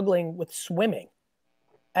daughter's struggling with swimming,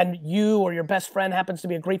 and you or your best friend happens to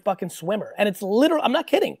be a great fucking swimmer. And it's literally, I'm not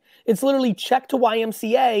kidding. It's literally check to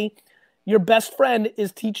YMCA. Your best friend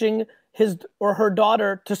is teaching his or her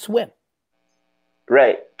daughter to swim.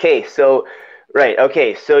 Right. Okay. So,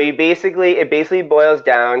 it basically boils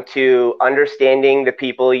down to understanding the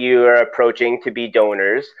people you are approaching to be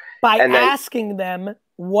donors. By asking them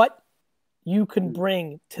what you can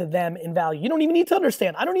bring to them in value. You don't even need to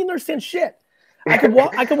understand. I don't even understand shit. I could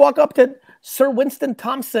walk up to Sir Winston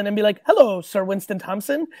Thompson and be like, hello, Sir Winston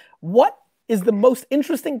Thompson. What is the most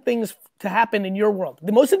interesting things to happen in your world?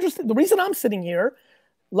 The reason I'm sitting here,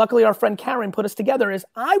 luckily our friend Karen put us together, is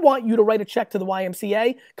I want you to write a check to the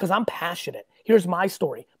YMCA because I'm passionate. Here's my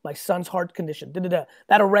story. My son's heart condition.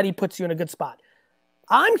 That already puts you in a good spot.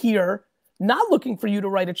 I'm here not looking for you to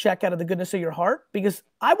write a check out of the goodness of your heart because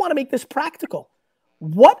I want to make this practical.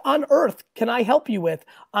 What on earth can I help you with?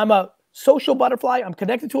 I'm a social butterfly. I'm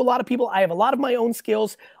connected to a lot of people. I have a lot of my own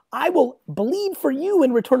skills. I will bleed for you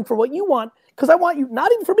in return for what you want because I want you,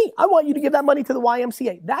 not even for me, I want you to give that money to the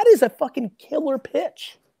YMCA. That is a fucking killer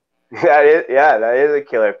pitch. That is a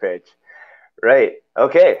killer pitch. Right.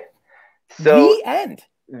 Okay. So the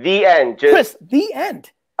end. Just Chris, the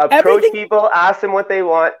end. Approach people, ask them what they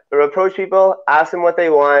want, or approach people, ask them what they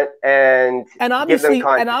want, and obviously, give them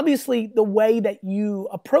content. And obviously the way that you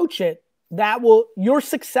approach it, your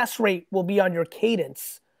success rate will be on your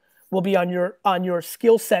cadence, will be on your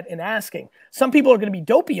skill set in asking. Some people are going to be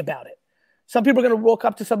dopey about it. Some people are going to walk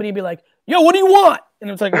up to somebody and be like, yo, what do you want? And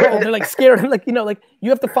it's like, oh, they're like scared. Like, you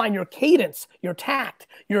have to find your cadence, your tact,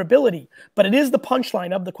 your ability. But it is the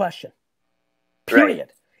punchline of the question. Period.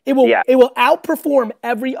 Right. It will outperform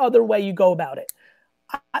every other way you go about it.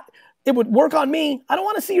 It would work on me. I don't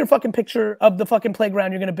want to see your fucking picture of the fucking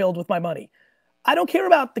playground you're going to build with my money. I don't care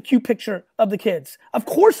about the cute picture of the kids. Of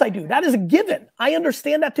course I do. That is a given. I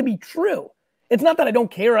understand that to be true. It's not that I don't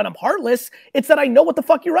care and I'm heartless. It's that I know what the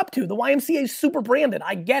fuck you're up to. The YMCA is super branded.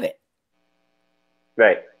 I get it.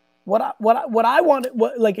 Right. What I want,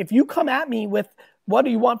 like, if you come at me with what do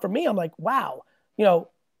you want from me? I'm like, wow,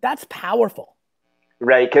 that's powerful.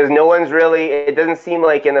 Right, because it doesn't seem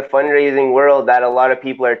like in the fundraising world that a lot of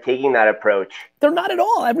people are taking that approach. They're not at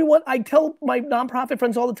all. I tell my nonprofit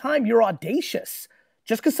friends all the time, you're audacious.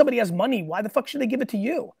 Just because somebody has money, why the fuck should they give it to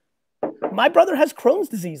you? My brother has Crohn's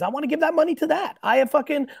disease. I want to give that money to that. I have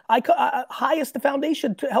highest the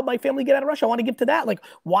foundation to help my family get out of Russia. I want to give to that. Like,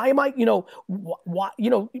 why am I, why,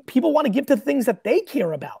 people want to give to things that they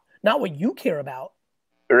care about, not what you care about.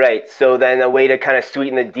 Right. So then a way to kind of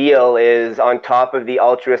sweeten the deal is, on top of the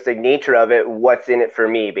altruistic nature of it, what's in it for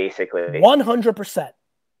me, basically. 100%.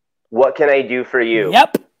 What can I do for you?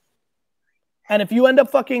 Yep. And if you end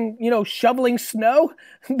up fucking, you know, shoveling snow,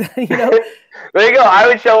 you know. There you go. I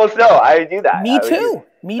would shovel snow. I would do that. Me too.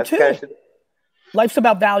 Me too. Kind of... Life's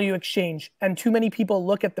about value exchange. And too many people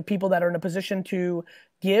look at the people that are in a position to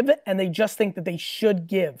give and they just think that they should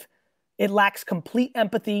give. It lacks complete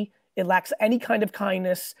empathy. It lacks any kind of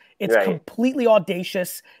kindness. It's completely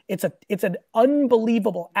audacious. It's an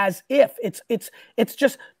unbelievable, as if it's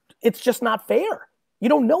just not fair. You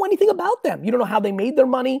don't know anything about them. You don't know how they made their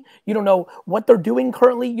money. You don't know what they're doing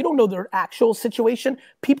currently. You don't know their actual situation.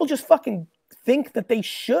 People just fucking think that they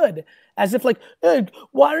should, as if like, hey,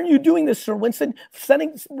 why aren't you doing this, Sir Winston?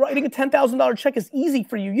 Writing a $10,000 check is easy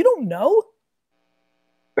for you. You don't know.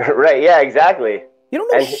 Right. Yeah, exactly. You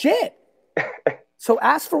don't know shit. So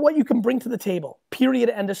ask for what you can bring to the table. Period.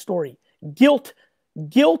 End of story. Guilt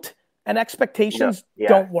and expectations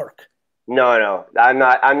don't work. No, I'm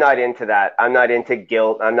not into that. I'm not into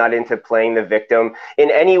guilt. I'm not into playing the victim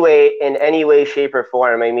in any way, shape, or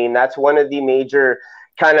form. I mean, that's one of the major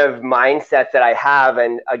kind of mindsets that I have.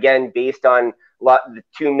 And again, based on the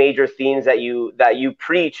two major themes that you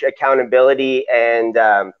preach, accountability and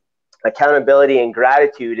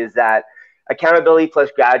gratitude, is that accountability plus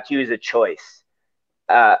gratitude is a choice.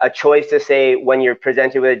 A choice to say, when you're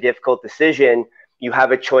presented with a difficult decision, you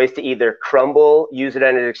have a choice to either crumble, use it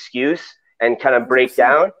as an excuse, and kind of break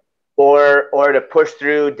down, or to push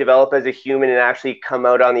through, develop as a human, and actually come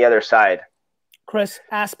out on the other side. Chris,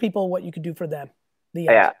 ask people what you could do for them.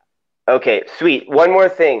 Yeah. Okay, sweet. One more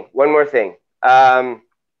thing. So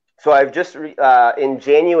I've just, in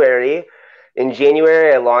January,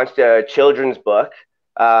 I launched a children's book.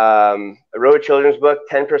 I wrote a children's book.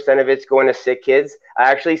 10% of it's going to sick kids. I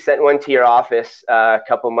actually sent one to your office a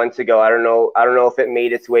couple months ago. I don't know if it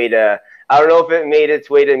made its way to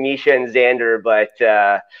Misha and Xander, but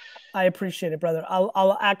I appreciate it, brother.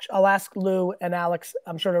 I'll ask Lou and Alex.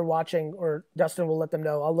 I'm sure they're watching, or Dustin will let them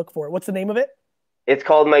know. I'll look for it. What's the name of it? It's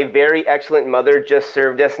called My Very Excellent Mother Just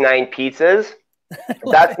Served Us 9 Pizzas.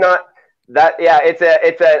 That's not that. Yeah, it's a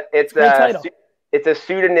title. It's a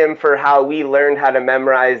pseudonym for how we learned how to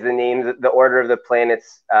memorize the names, the order of the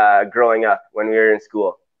planets growing up when we were in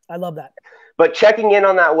school. I love that. But checking in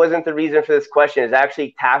on that wasn't the reason for this question. It's actually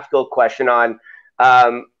a tactical question on,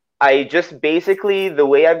 I just basically, the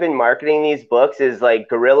way I've been marketing these books is like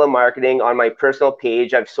guerrilla marketing on my personal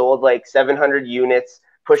page. I've sold like 700 units,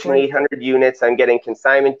 pushing 800 units. I'm getting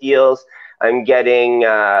consignment deals. I'm getting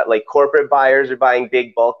like corporate buyers are buying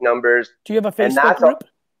big bulk numbers. Do you have a Facebook group?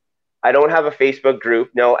 I don't have a Facebook group.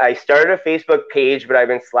 No, I started a Facebook page, but I've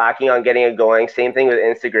been slacking on getting it going. Same thing with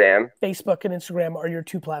Instagram. Facebook and Instagram are your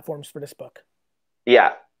two platforms for this book.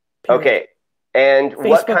 Yeah. Period. Okay. And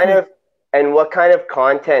what kind of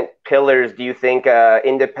content pillars do you think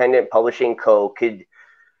independent publishing co could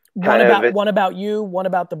one about you, one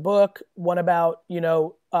about the book, one about,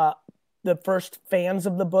 the first fans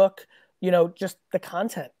of the book, just the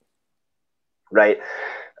content. Right.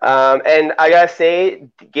 And I gotta say,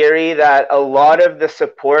 Gary, that a lot of the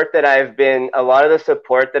support that I've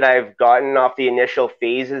gotten off the initial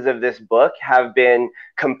phases of this book have been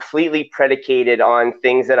completely predicated on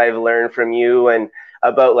things that I've learned from you, and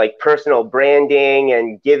about like personal branding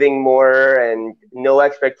and giving more and no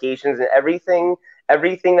expectations, and everything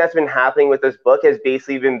that's been happening with this book has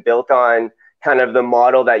basically been built on kind of the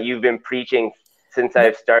model that you've been preaching since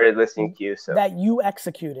I've started listening to you. So that you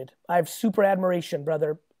executed. I have super admiration,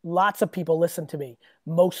 brother. Lots of people listen to me.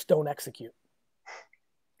 Most don't execute.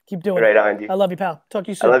 Keep doing it. Right on, dude. I love you, pal. Talk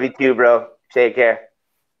to you soon. I love you too, bro. Take care.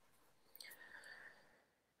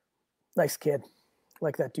 Nice kid.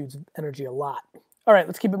 Like that dude's energy a lot. All right,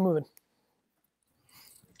 let's keep it moving.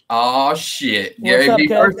 Oh shit. GaryVee,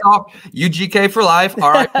 first off, UGK for life.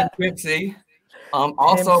 All right, Pixie.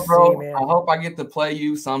 Also, bro, man. I hope I get to play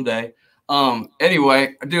you someday.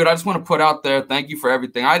 Anyway, dude, I just want to put out there, thank you for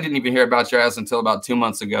everything. I didn't even hear about your ass until about 2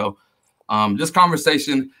 months ago. This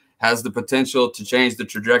conversation has the potential to change the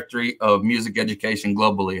trajectory of music education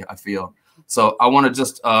globally, I feel. So I want to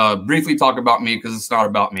just briefly talk about me, because it's not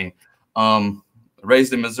about me.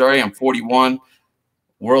 Raised in Missouri, I'm 41,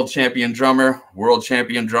 world champion drummer, world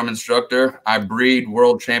champion drum instructor. I breed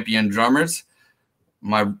world champion drummers.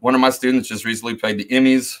 One of my students just recently played the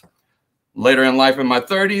Emmys. Later in life, in my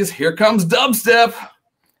 30s, here comes dubstep.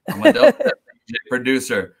 I'm a dubstep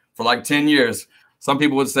producer for like 10 years. Some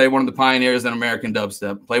people would say one of the pioneers in American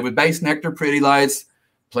dubstep. Played with Bass Nectar, Pretty Lights,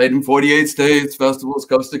 played in 48 states, festivals,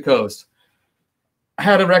 coast to coast. I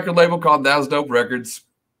had a record label called That's Dope Records,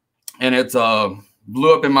 and it's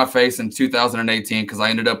blew up in my face in 2018 because I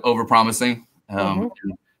ended up overpromising,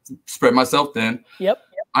 spread myself thin. Yep.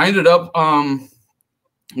 I ended up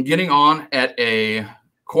getting on at a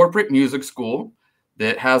corporate music school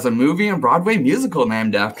that has a movie and Broadway musical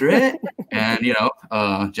named after it. And, you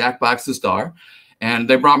know, Jack Black's the star. And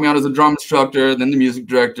they brought me on as a drum instructor, then the music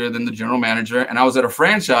director, then the general manager. And I was at a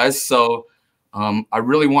franchise. So I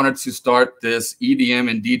really wanted to start this EDM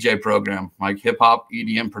and DJ program, like hip hop,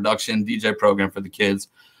 EDM production, DJ program for the kids.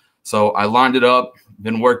 So I lined it up,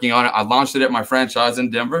 been working on it. I launched it at my franchise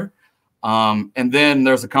in Denver. And then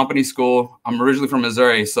there's a company school. I'm originally from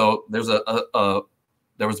Missouri. So there's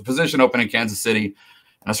there was a position open in Kansas City.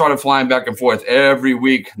 And I started flying back and forth every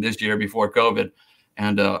week this year before COVID.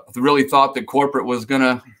 And really thought that corporate was going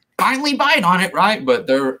to finally bite on it, right? But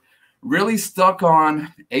they're really stuck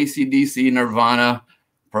on AC/DC, Nirvana,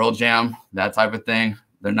 Pearl Jam, that type of thing.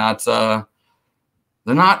 They're not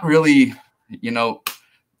really, you know,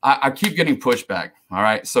 I keep getting pushback. All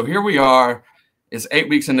right. So here we are. It's 8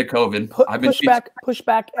 weeks into COVID.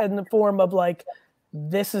 Pushback in the form of like,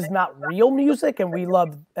 this is not real music, and we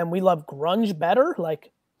love grunge better.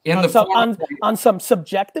 Like on some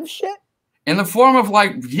subjective shit. In the form of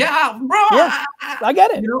like, yeah, bro. Yeah, I get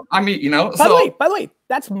it. You know, I mean, you know. By the way,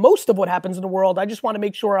 that's most of what happens in the world. I just want to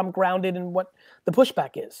make sure I'm grounded in what the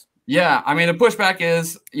pushback is. Yeah, I mean, the pushback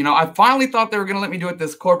is, you know, I finally thought they were going to let me do it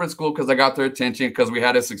this corporate school because I got their attention because we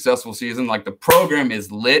had a successful season. Like the program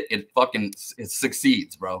is lit. It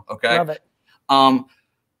succeeds, bro. Okay. Love it.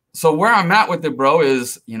 So where I'm at with it, bro,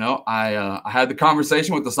 is, you know, I had the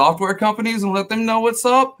conversation with the software companies and let them know what's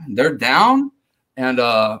up. They're down. And,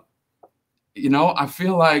 you know, I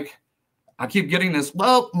feel like I keep getting this,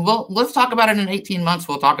 well, let's talk about it in 18 months.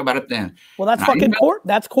 We'll talk about it then. Well, that's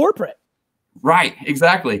that's corporate. Right.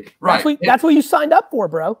 Exactly. Right. That's what you signed up for,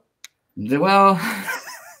 bro. Well,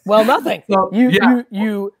 nothing. So,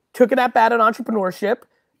 you took it at bat in entrepreneurship.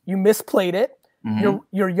 You misplayed it. Mm-hmm.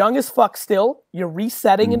 You're young as fuck still. You're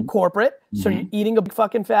resetting in corporate. So you're eating a big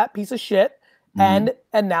fucking fat piece of shit. And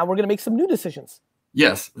now we're going to make some new decisions.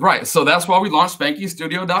 Yes. Right. So that's why we launched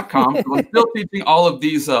SpankyStudio.com. I'm still teaching all of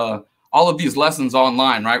these lessons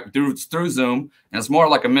online, right? Through Zoom. And it's more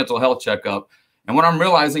like a mental health checkup. And what I'm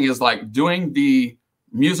realizing is like doing the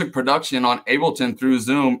music production on Ableton through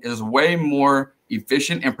Zoom is way more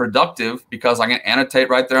efficient and productive because I can annotate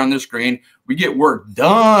right there on the screen. We get work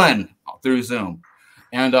done through Zoom.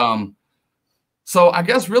 And so I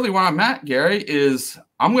guess really where I'm at, Gary, is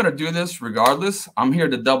I'm going to do this regardless. I'm here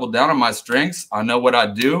to double down on my strengths. I know what I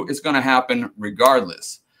do. It's going to happen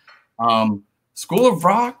regardless. School of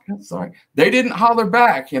Rock, they didn't holler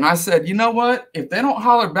back. And I said, you know what? If they don't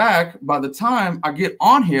holler back by the time I get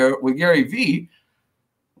on here with GaryVee,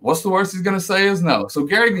 what's the worst he's going to say is no. So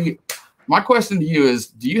GaryVee, my question to you is,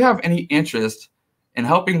 do you have any interest in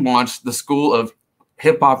helping launch the School of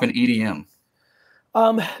Hip Hop and EDM?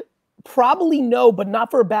 Probably no, but not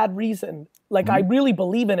for a bad reason. Like I really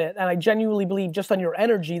believe in it, and I genuinely believe just on your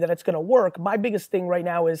energy that it's going to work. My biggest thing right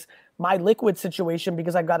now is my liquid situation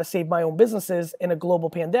because I've got to save my own businesses in a global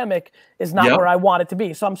pandemic is not where I want it to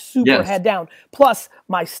be. So I'm super head down. Plus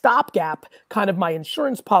my stopgap, kind of my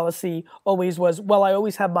insurance policy always was, well, I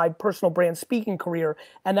always have my personal brand speaking career,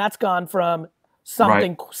 and that's gone from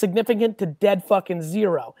something significant to dead fucking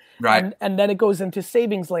zero. Right. And then it goes into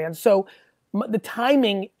savings land. So the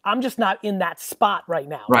timing, I'm just not in that spot right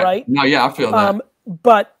now. Right. No, yeah, I feel that.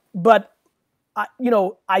 But you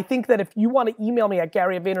know, I think that if you want to email me at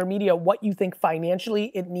Gary@VaynerMedia what you think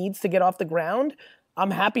financially it needs to get off the ground,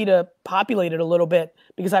 I'm happy to populate it a little bit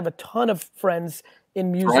because I have a ton of friends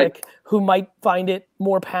in music who might find it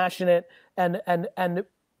more passionate and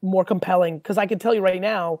more compelling. Because I can tell you right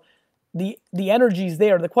now, the energy's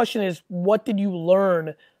there. The question is, what did you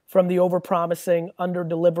learn from the overpromising,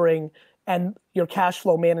 under-delivering, and your cash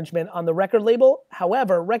flow management on the record label?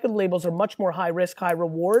 However, record labels are much more high risk, high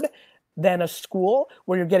reward than a school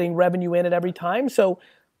where you're getting revenue in at every time. So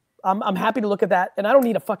I'm happy to look at that. And I don't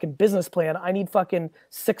need a fucking business plan. I need fucking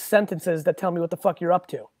 6 sentences that tell me what the fuck you're up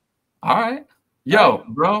to. All right. Yo,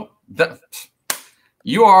 bro,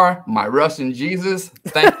 you are my Russian Jesus.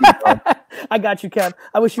 Thank you, bro. I got you, Kev.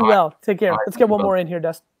 I wish you well. Take care. Let's get one more in here,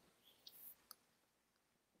 Dust.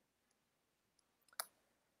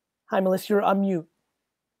 Hi, Melissa, you're on mute.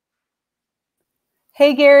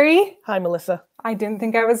 Hey, Gary. Hi, Melissa. I didn't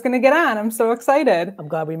think I was going to get on. I'm so excited. I'm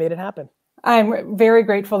glad we made it happen. I'm very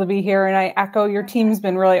grateful to be here, and I echo your team's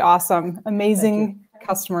been really awesome. Amazing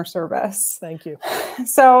customer service. Thank you.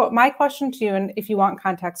 So my question to you, and if you want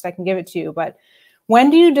context, I can give it to you, but when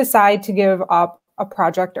do you decide to give up a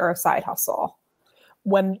project or a side hustle?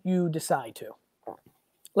 When you decide to.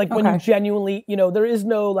 Like when you genuinely, you know, there is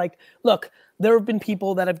no like, look, there have been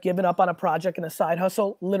people that have given up on a project and a side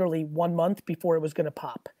hustle literally 1 month before it was going to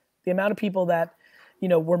pop. The amount of people that, you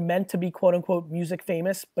know, were meant to be quote unquote music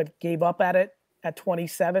famous, but gave up at it at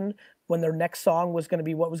 27 when their next song was going to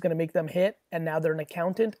be what was going to make them hit. And now they're an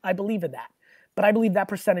accountant. I believe in that. But I believe that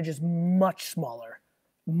percentage is much smaller.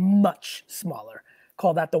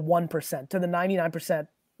 Call that the 1% to the 99%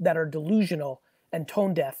 that are delusional and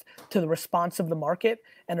tone deaf to the response of the market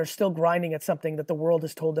and are still grinding at something that the world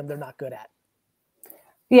has told them they're not good at.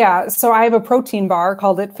 Yeah, so I have a protein bar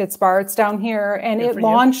called it Fits Bar. It's down here, and it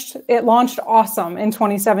launched awesome in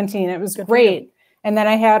 2017. It was great. And then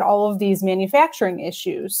I had all of these manufacturing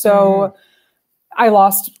issues. So I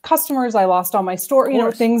lost customers, I lost all my store, you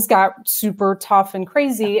know, things got super tough and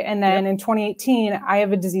crazy. And then in 2018, I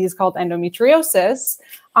have a disease called endometriosis,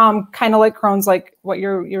 kind of like Crohn's, like what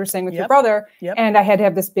you were saying with your brother. And I had to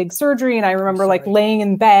have this big surgery. And I remember like laying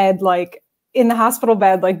in bed, like in the hospital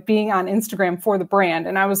bed, like being on Instagram for the brand.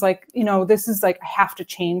 And I was like, you know, this is like, I have to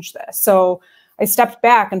change this. So I stepped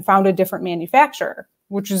back and found a different manufacturer,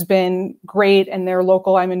 which has been great. And they're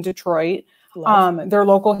local. I'm in Detroit. They're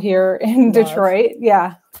local here in Detroit.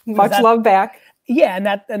 Yeah. Much love back. Yeah.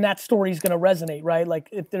 And that story is going to resonate, right? Like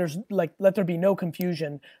if there's like, let there be no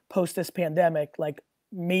confusion post this pandemic, like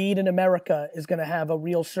made in America is going to have a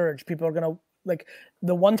real surge. People are going to like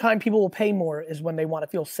the one time people will pay more is when they want to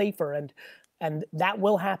feel safer. And that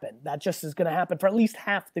will happen. That just is going to happen for at least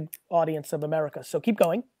half the audience of America. So keep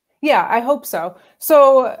going. Yeah, I hope so.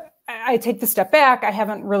 So I take the step back. I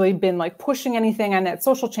haven't really been like pushing anything on that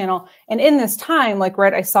social channel. And in this time, like,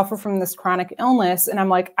 right, I suffer from this chronic illness and I'm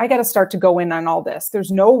like, I got to start to go in on all this.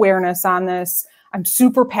 There's no awareness on this. I'm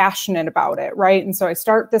super passionate about it. Right. And so I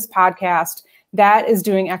start this podcast that is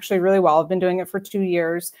doing actually really well. I've been doing it for 2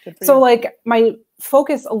 years. So like my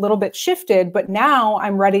focus a little bit shifted, but now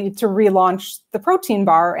I'm ready to relaunch the protein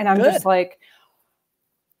bar. And I'm just like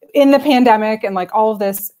in the pandemic and like all of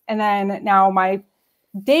this. And then now my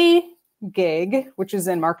day gig, which is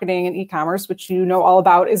in marketing and e-commerce, which you know all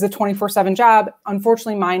about, is a 24/7 job.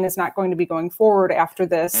 Unfortunately, mine is not going to be going forward after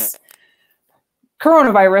this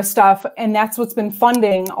coronavirus stuff. And that's what's been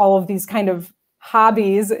funding all of these kind of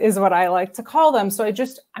hobbies is what I like to call them. So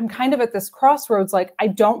I'm kind of at this crossroads. Like, I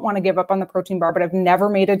don't want to give up on the protein bar, but I've never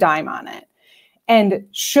made a dime on it. And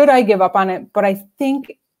should I give up on it? But I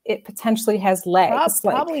think it potentially has legs.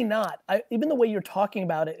 Probably not. Even the way you're talking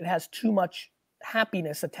about it, it has too much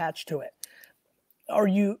happiness attached to it.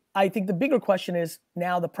 I think the bigger question is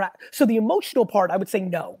now so the emotional part, I would say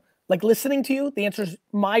no. Like listening to you, the answer is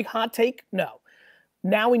my hot take, no.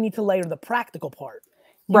 Now we need to layer the practical part.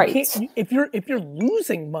 If you're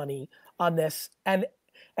losing money on this and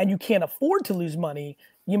you can't afford to lose money,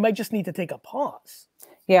 you might just need to take a pause.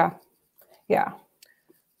 Yeah.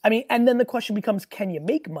 I mean, and then the question becomes, can you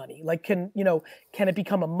make money? Like, can it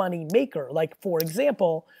become a money maker? Like, for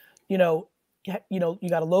example, you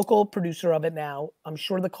got a local producer of it now. I'm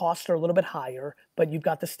sure the costs are a little bit higher, but you've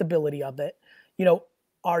got the stability of it.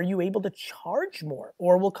 Are you able to charge more,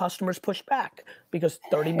 or will customers push back because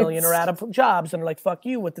 30 million are out of jobs and are like, fuck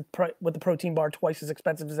you with the protein bar twice as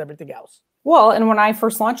expensive as everything else? Well, and when I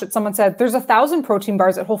first launched it, someone said, there's 1,000 protein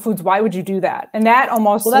bars at Whole Foods. Why would you do that? And that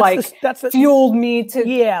almost fueled me to.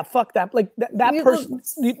 Yeah, fuck that. Like that person,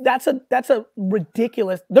 that's a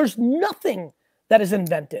ridiculous. There's nothing that is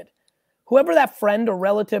invented. Whoever that friend or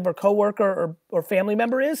relative or coworker or family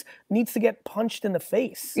member is needs to get punched in the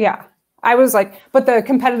face. Yeah. I was like, but the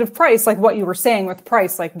competitive price, like what you were saying with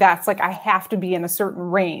price, like that's like, I have to be in a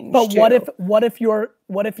certain range. But what if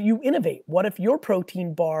you innovate? What if your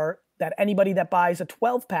protein bar, that anybody that buys a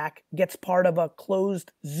 12-pack gets part of a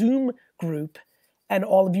closed Zoom group and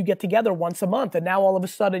all of you get together once a month, and now all of a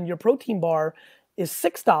sudden your protein bar is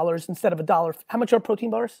 $6 instead of $1. How much are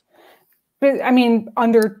protein bars? I mean,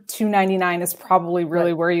 under $2.99 is probably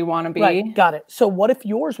really where you want to be. Right, got it. So what if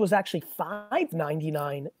yours was actually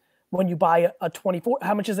 $5.99 when you buy a 24?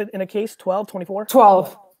 How much is it in a case? 12, 24?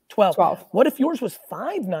 12. 12. What if yours was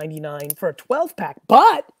 $5.99 for a 12-pack,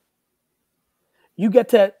 but you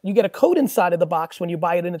get a code inside of the box when you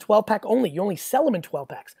buy it in a 12-pack only. You only sell them in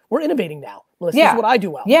 12-packs. We're innovating now. Melissa, this is what I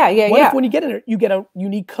do well. What if when you get in it, you get a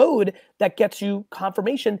unique code that gets you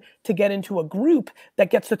confirmation to get into a group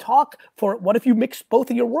that gets to talk for, what if you mix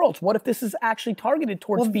both of your worlds? What if this is actually targeted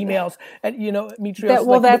towards females and,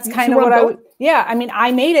 metriosis? That's kind of what I would, I mean,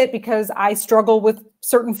 I made it because I struggle with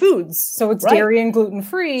certain foods. So it's dairy and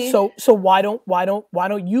gluten-free. So why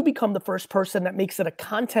don't you become the first person that makes it a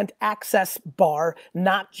content access bar,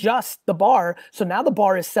 not just the bar? So now the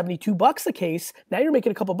bar is $72 a case. Now you're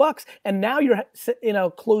making a couple bucks, and now you're in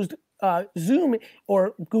a closed Zoom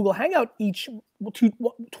or Google Hangout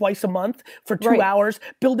twice a month for 2 hours,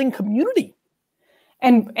 building community.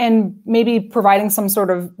 And maybe providing some sort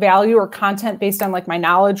of value or content based on like my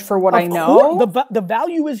knowledge for what I know. The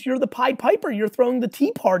value is you're the Pied Piper. You're throwing the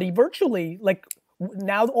tea party virtually. Like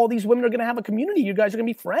now all these women are going to have a community. You guys are going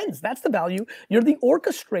to be friends. That's the value. You're the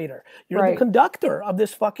orchestrator. You're the conductor of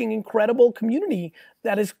this fucking incredible community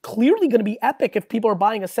that is clearly going to be epic if people are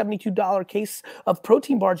buying a $72 case of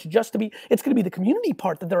protein bars just to be, it's going to be the community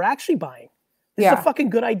part that they're actually buying. This is a fucking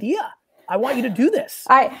good idea. I want you to do this.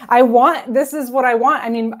 This is what I want. I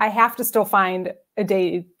mean, I have to still find a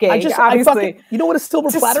day gig. Obviously. You know what a silver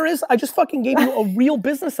platter is? I just fucking gave you a real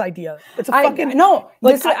business idea. It's a fucking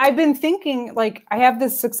I've been thinking like I have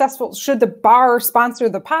this successful. Should the bar sponsor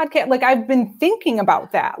the podcast? Like I've been thinking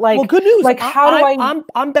about that. Like, well, good news. Like how do I?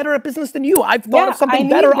 I'm better at business than you. I've thought of something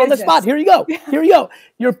better on the spot. Here you go. Here you go.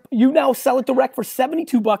 You now sell it direct for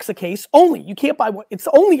 $72 a case. Only you can't buy one. It's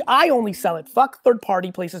only I only sell it. Fuck third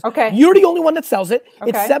party places. Okay. You're the only one that sells it. Okay.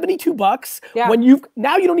 It's $72. Yeah. When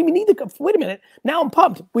now you don't even need to. Wait a minute. Now I'm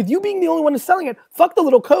pumped. With you being the only one who's selling it, fuck the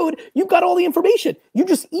little code. You've got all the information. You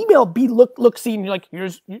just email look, see, and you're like,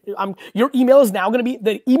 your email is now going to be,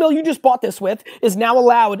 the email you just bought this with is now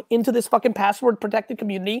allowed into this fucking password protected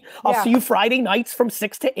community. I'll see you Friday nights from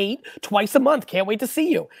 6 to 8, twice a month. Can't wait to see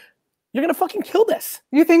you. You're going to fucking kill this.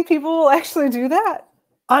 You think people will actually do that?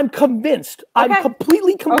 I'm convinced. I'm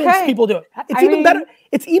completely convinced people do it. It's better.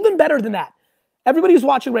 It's even better than that. Everybody who's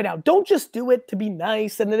watching right now, don't just do it to be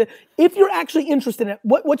nice. And if you're actually interested in it,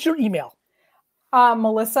 what's your email?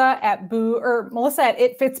 Melissa at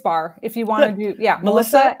It Fits Bar. If you want to do,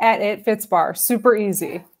 Melissa at It Fits Bar. Super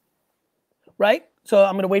easy. Right. So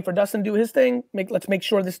I'm going to wait for Dustin to do his thing. Let's make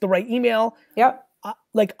sure this is the right email. Yep.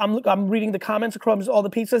 I'm reading the comments across all the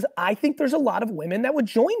pizzas. I think there's a lot of women that would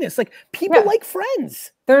join this. Like people like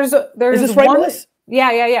friends. There's is this right, Melissa?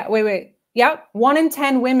 Yeah. Wait. Yep. 1 in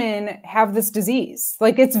 10 women have this disease.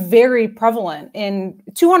 Like it's very prevalent in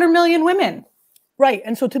 200 million women. Right.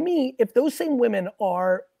 And so to me, if those same women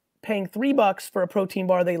are paying $3 for a protein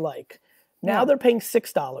bar they like, now they're paying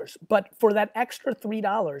 $6. But for that extra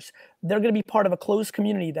 $3, they're going to be part of a closed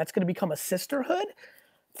community that's going to become a sisterhood.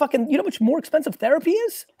 Fucking, you know how much more expensive therapy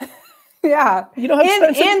is? Yeah. You know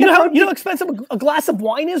how expensive a glass of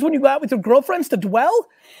wine is when you go out with your girlfriends to dwell?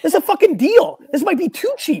 This is a fucking deal. This might be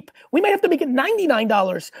too cheap. We might have to make it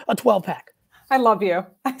 $99 a 12-pack. I love you.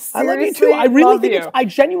 I love you too. I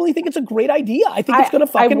genuinely think it's a great idea. I think it's going to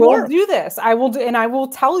fucking work. I will do this. I will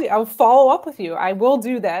tell you. I will follow up with you. I will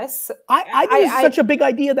do this. I think it's such a big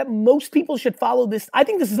idea that most people should follow this. I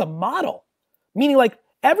think this is a model. Meaning like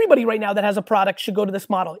everybody right now that has a product should go to this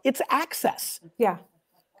model. It's access. Yeah.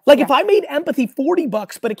 Like if I made empathy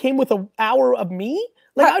 $40, but it came with an hour of me,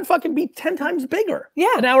 like I'd fucking be 10 times bigger.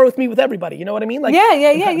 Yeah. An hour with me with everybody. You know what I mean? Like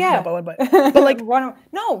yeah. But like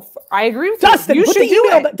no, I agree with Dustin, you.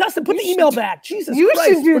 Dustin, put the email back. Jesus you Christ.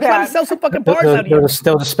 Should do We're trying to sell some fucking bars out here. There's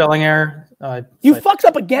still the spelling error. You fucked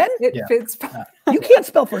up again? It fits. You can't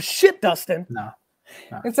spell for shit, Dustin. No.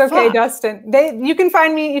 It's okay, Dustin. You can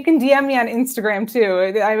find me. You can DM me on Instagram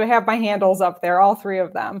too. I have my handles up there, all 3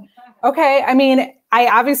 of them. Okay. I mean, I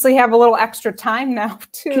obviously have a little extra time now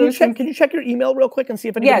too. Can you check your email real quick and see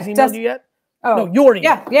if anybody's emailed you yet? Oh, no, your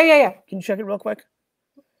email. Yeah. Can you check it real quick?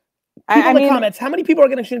 People in the comments, how many people are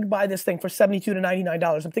going to buy this thing for $72 to $99?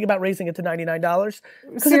 I'm thinking about raising it to $99.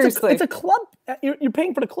 Seriously, it's a club. You're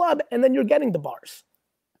paying for the club, and then you're getting the bars.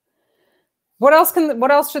 What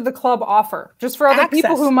else should the club offer? Just for other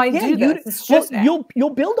people who might do this.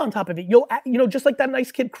 You'll build on top of it. You'll just like that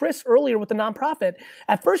nice kid Chris earlier with the nonprofit.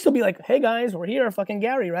 At first you'll be like, "Hey guys, we're here, fucking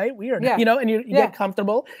Gary, right? We are," and you get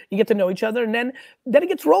comfortable. You get to know each other, and then it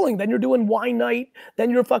gets rolling. Then you're doing wine night.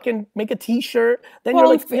 Then you're fucking make a T-shirt. Then you're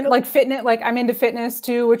like fitness. Like I'm into fitness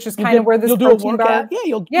too, which is kind of where this you'll do a workout.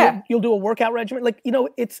 You'll do a workout regimen. Like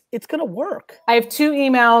it's gonna work. I have 2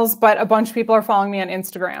 emails, but a bunch of people are following me on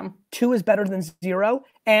Instagram. 2 is better than 0,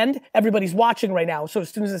 and everybody's watching right now. So as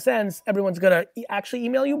soon as this ends, everyone's gonna actually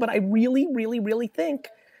email you. But I really, really, really think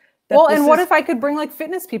that what if I could bring like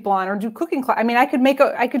fitness people on or do cooking class? I mean, I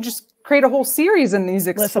could just create a whole series in these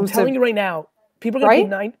exclusive. Listen, I'm telling you right now, people are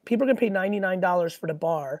gonna pay $99 for the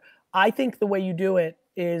bar. I think the way you do it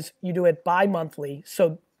is you do it bi-monthly.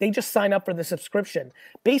 So they just sign up for the subscription.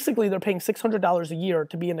 Basically, they're paying $600 a year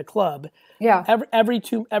to be in the club. Yeah. Every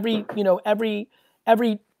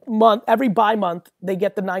bi-month they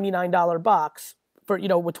get the $99 box for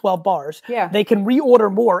with 12 bars. Yeah. They can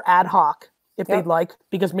reorder more ad hoc if they'd like,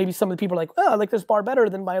 because maybe some of the people are like, oh, I like this bar better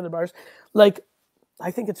than my other bars. Like, I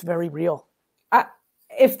think it's very real.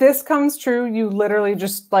 If this comes true, you literally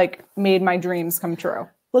just like made my dreams come true.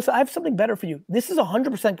 Listen, I have something better for you. This is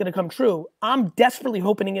 100% going to come true. I'm desperately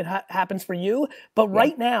hoping it happens for you. But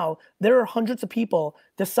right now, there are hundreds of people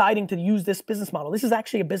deciding to use this business model. This is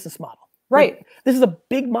actually a business model. Right. Like, this is a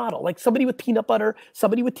big model. Like somebody with peanut butter,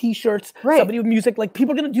 somebody with t-shirts, somebody with music. Like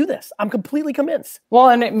people are going to do this. I'm completely convinced. Well,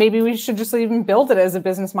 and maybe we should just even build it as a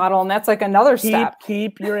business model. And that's like another step.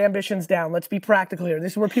 Keep your ambitions down. Let's be practical here.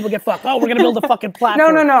 This is where people get fucked. Oh, we're going to build a fucking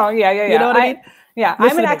platform. No. Yeah. You know what I mean? Yeah.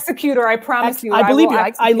 I'm an executor. I promise you. I believe you.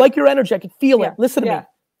 I like your energy. I can feel it. Listen to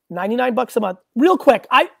me. $99 a month. Real quick.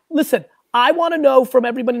 Listen, I want to know from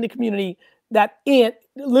everybody in the community that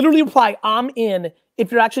literally reply, I'm in.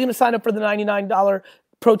 If you're actually going to sign up for the $99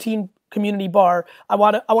 protein community bar, I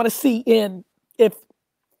want to see in if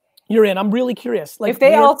you're in. I'm really curious. Like if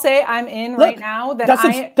they all say I'm in right now, then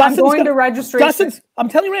I'm going to registration. I'm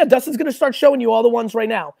telling you right now, Dustin's going to start showing you all the ones right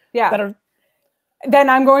now. Yeah. That are. Then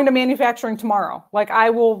I'm going to manufacturing tomorrow. Like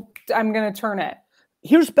I'm going to turn it.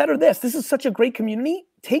 Here's better this. This is such a great community.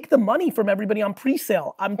 Take the money from everybody on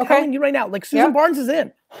pre-sale. I'm telling you right now, like Susan Barnes is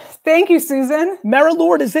in. Thank you, Susan. Mara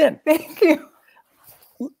Lord is in. Thank you.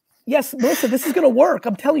 Yes, Melissa, this is going to work.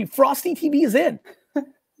 I'm telling you, Frosty TV is in.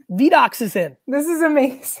 Vidox is in. This is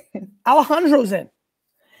amazing. Alejandro's in.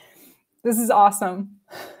 This is awesome.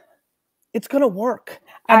 It's going to work.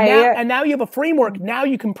 And now you have a framework. Now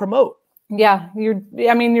you can promote. Yeah, you're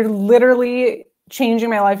literally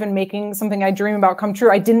changing my life and making something I dream about come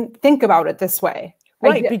true. I didn't think about it this way.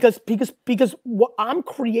 Right, because what I'm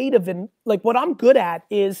creative and like what I'm good at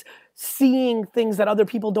is seeing things that other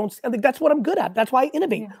people don't. I think that's what I'm good at. That's why I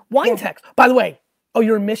innovate. Wine text. By the way,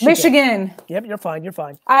 you're in Michigan. Michigan. Yep, you're fine. You're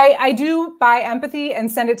fine. I do buy empathy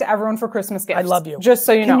and send it to everyone for Christmas gifts. I love you. Just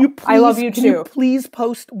so you know. I love you too. Can you please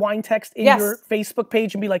post wine text in your Facebook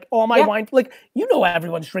page and be like, all my wine, like,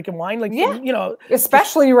 everyone's drinking wine. Like,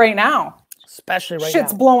 especially right now. Especially right now.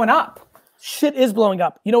 Shit's blowing up. Shit is blowing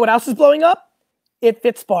up. You know what else is blowing up? It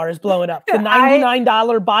Fits Bar is blowing up. The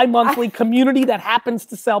 $99 bi-monthly community that happens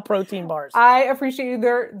to sell protein bars. I appreciate you.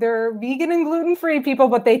 They're vegan and gluten-free people,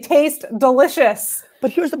 but they taste delicious.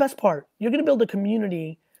 But here's the best part. You're going to build a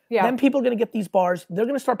community. Yeah. Then people are going to get these bars. They're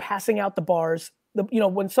going to start passing out the bars.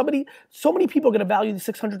 When so many people are going to value the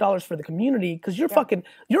 $600 for the community because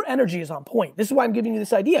your energy is on point. This is why I'm giving you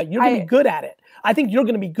this idea. You're going to be good at it. I think you're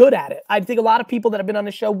going to be good at it. I think a lot of people that have been on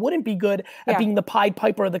the show wouldn't be good at being the Pied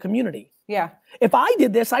Piper of the community. Yeah. If I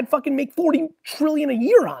did this, I'd fucking make 40 trillion a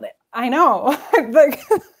year on it. I know.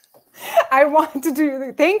 I want to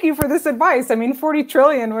do. Thank you for this advice. I mean, 40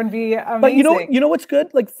 trillion would be amazing. But you know what's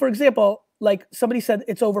good? Like for example, like somebody said,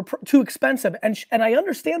 it's too expensive, and I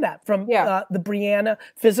understand that from the Brianna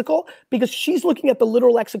Physical because she's looking at the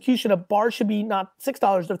literal execution of bars should be not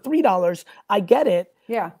 $6 or $3. I get it.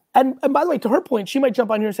 Yeah. And by the way, to her point, she might jump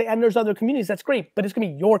on here and say, and there's other communities. That's great, but it's gonna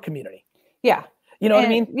be your community. Yeah. You know what I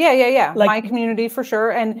mean? Yeah. Like, my community for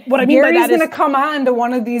sure. And what I mean by that is going to come on to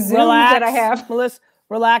one of these Zooms that I have. Melissa,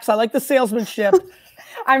 relax. I like the salesmanship.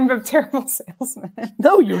 I'm a terrible salesman.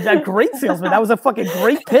 No, you're a great salesman. That was a fucking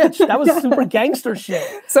great pitch. That was super gangster shit.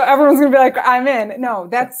 So everyone's going to be like, I'm in. No,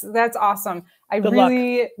 that's awesome. I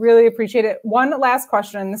really appreciate it. One last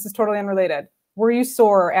question. This is totally unrelated. Were you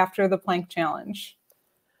sore after the plank challenge?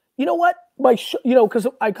 You know what? Because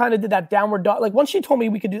I kind of did that downward dog. Like once she told me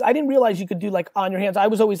we could do, I didn't realize you could do like on your hands. I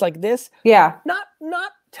was always like this. Yeah.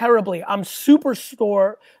 Not terribly. I'm super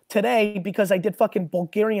sore today because I did fucking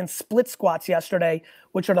Bulgarian split squats yesterday,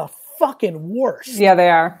 which are the fucking worst. Yeah, they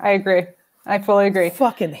are. I agree. I fully agree. I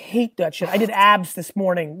fucking hate that shit. I did abs this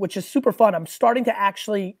morning, which is super fun. I'm starting to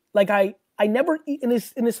actually I never in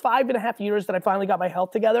this 5.5 years that I finally got my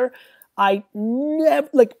health together. I never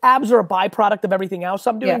abs are a byproduct of everything else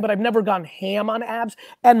I'm doing, but I've never gone ham on abs.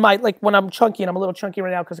 And when I'm chunky, and I'm a little chunky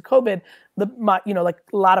right now because of COVID, like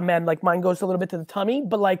a lot of men, like mine goes a little bit to the tummy,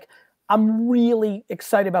 but like I'm really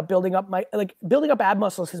excited about building up ab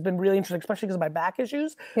muscles has been really interesting, especially because of my back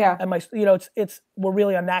issues. Yeah. And we're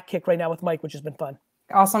really on that kick right now with Mike, which has been fun.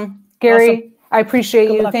 Awesome. Gary, awesome. I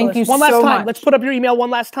appreciate you. Thank you so much. One last time. Let's put up your email one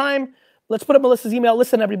last time. Let's put up Melissa's email.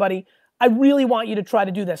 Listen, everybody. I really want you to try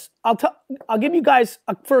to do this. I'll give you guys,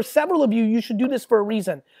 for several of you, you should do this for a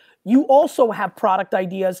reason. You also have product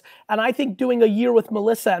ideas, and I think doing a year with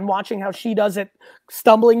Melissa and watching how she does it,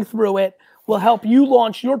 stumbling through it, will help you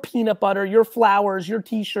launch your peanut butter, your flowers, your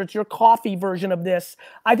t-shirts, your coffee version of this.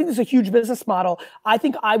 I think this is a huge business model. I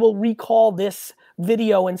think I will recall this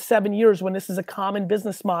video in 7 years when this is a common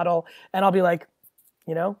business model, and I'll be like,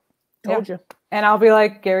 told you. And I'll be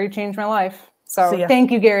like, Gary changed my life. So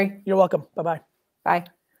thank you, Gary. You're welcome. Bye-bye. Bye.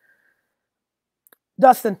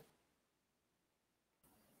 Dustin.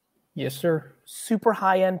 Yes, sir. Super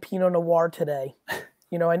high-end Pinot Noir today.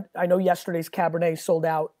 You know, I know yesterday's Cabernet sold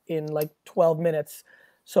out in like 12 minutes.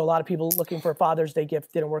 So a lot of people looking for a Father's Day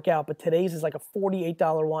gift didn't work out. But today's is like a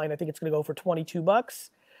 $48 wine. I think it's going to go for 22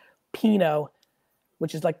 bucks. Pinot,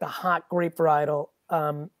 which is like the hot grape varietal.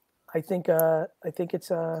 I think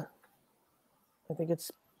it's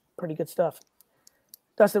pretty good stuff.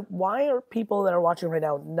 Dustin, why are people that are watching right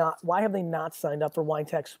now why have they not signed up for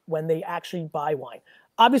WineText when they actually buy wine?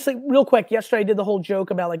 Obviously, real quick, yesterday I did the whole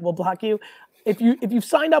joke about like, we'll block you. If you've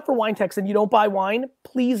signed up for WineText and you don't buy wine,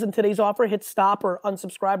 please, in today's offer, hit stop or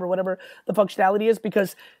unsubscribe or whatever the functionality is,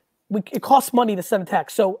 because it costs money to send a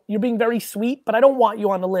text. So you're being very sweet, but I don't want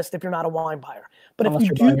you on the list if you're not a wine buyer. But Unless if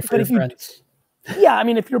you do, yeah, I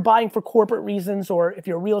mean, if you're buying for corporate reasons or if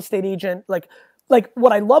you're a real estate agent, like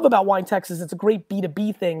what I love about WineText is it's a great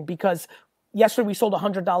B2B thing, because yesterday we sold a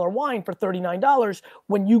 $100 wine for $39.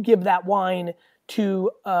 When you give that wine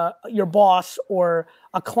to your boss or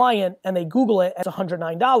a client and they Google it as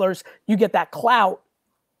 $109, you get that clout,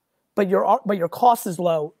 but your cost is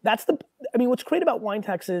low. I mean, what's great about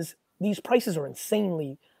WineText is these prices are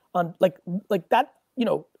insanely like that. You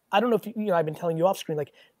know, I don't know if you know. I've been telling you off screen,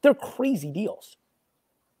 like they're crazy deals.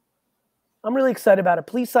 I'm really excited about it.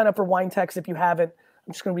 Please sign up for WineText if you haven't.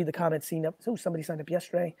 I'm just gonna read the comments. Oh, somebody signed up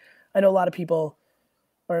yesterday. I know a lot of people.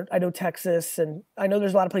 Or I know Texas, and I know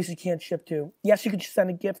there's a lot of places you can't ship to. Yes, you could send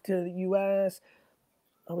a gift to the U.S.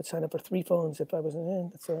 I would sign up for 3 phones if I wasn't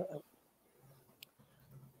in.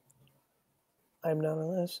 I'm not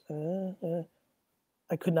on this.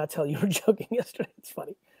 I could not tell you were joking yesterday. It's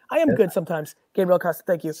funny. I am good sometimes. Gabriel Costa,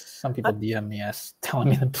 thank you. Some people DM me telling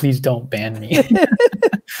me that please don't ban me.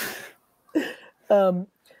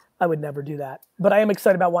 I would never do that, but I am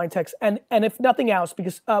excited about WineText, and if nothing else,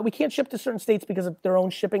 because we can't ship to certain states because of their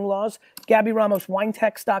own shipping laws. Gabby Ramos,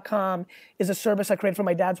 WineText.com is a service I created for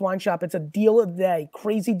my dad's wine shop. It's a deal of the day,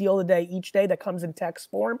 crazy deal of the day each day that comes in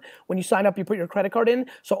text form. When you sign up, you put your credit card in.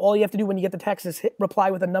 So all you have to do when you get the text is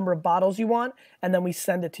reply with a number of bottles you want, and then we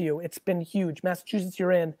send it to you. It's been huge. Massachusetts,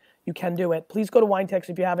 you're in. You can do it. Please go to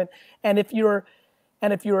WineText if you haven't. And if you're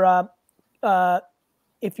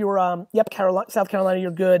South Carolina,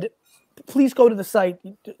 you're good. Please go to the site.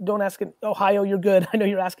 Don't ask in Ohio, you're good. I know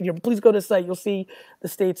you're asking here, but please go to the site. You'll see the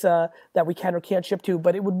states that we can or can't ship to,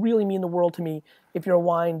 but it would really mean the world to me if you're a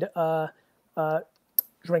wine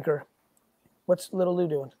drinker. What's little Lou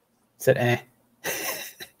doing? Said eh.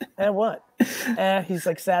 And what? He's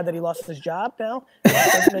like sad that he lost his job now.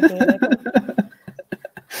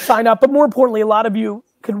 Sign up, but more importantly, a lot of you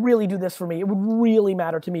could really do this for me. It would really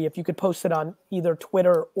matter to me if you could post it on either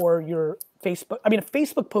Twitter or your Facebook. I mean, a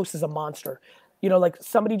Facebook post is a monster. You know, like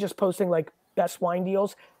somebody just posting like best wine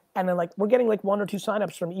deals, and then like we're getting like 1 or 2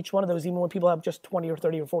 signups from each one of those, even when people have just 20 or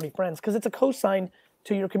 30 or 40 friends, because it's a cosign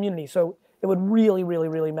to your community. So it would really, really,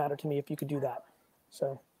 really matter to me if you could do that.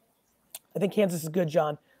 So I think Kansas is good,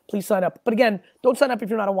 John. Please sign up. But again, don't sign up if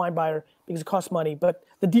you're not a wine buyer because it costs money. But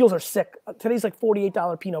the deals are sick. Today's like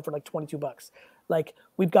 $48 Pinot for like 22 bucks. Like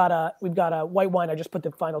we've got a white wine. I just put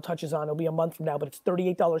the final touches on. It'll be a month from now, but it's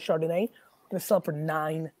 $38 Chardonnay. I'm gonna sell it for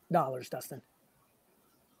 $9, Dustin.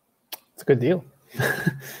 It's a good deal.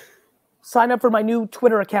 Sign up for my new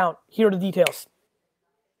Twitter account. Here are the details.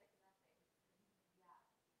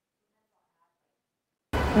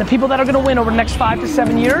 And the people that are gonna win over the next 5 to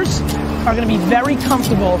 7 years are gonna be very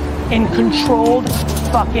comfortable in controlled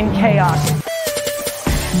fucking chaos.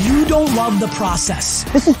 You don't love the process.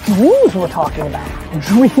 This is dreams we're talking about.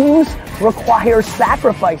 Dreams require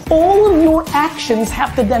sacrifice. All of your actions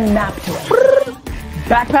have to then map to it.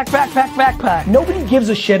 Backpack, backpack, backpack. Nobody gives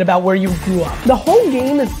a shit about where you grew up. The whole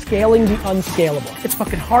game is scaling the unscalable. It's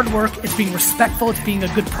fucking hard work. It's being respectful. It's being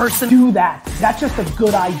a good person. Do that. That's just a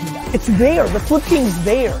good idea. It's there. The flip game's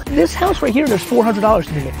there. This house right here, there's $400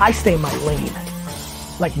 to be made. I stay in my lane.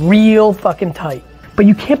 Like real fucking tight. But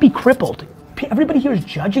you can't be crippled. Everybody here is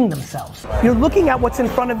judging themselves. You're looking at what's in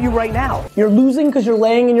front of you right now. You're losing because you're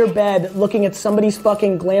laying in your bed looking at somebody's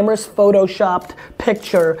fucking glamorous photoshopped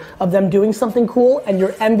picture of them doing something cool, and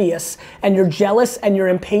you're envious and you're jealous and you're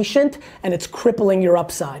impatient, and it's crippling your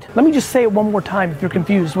upside. Let me just say it one more time if you're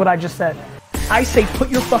confused what I just said. I say put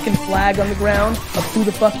your fucking flag on the ground of who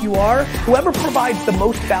the fuck you are. Whoever provides the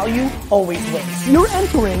most value always wins. You're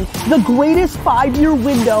entering the greatest 5-year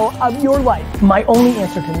window of your life. My only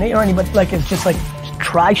answer to Nate or anybody is just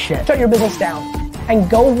try shit. Shut your business down and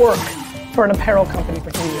go work for an apparel company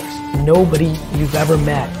for 3 years. Nobody you've ever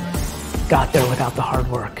met got there without the hard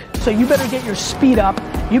work. So you better get your speed up.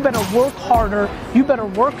 You better work harder. You better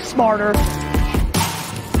work smarter.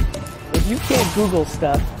 If you can't Google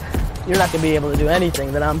stuff, you're not gonna be able to do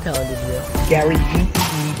anything that I'm telling you to do. GaryVee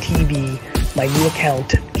TV, my new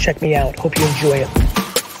account. Check me out. Hope you enjoy it.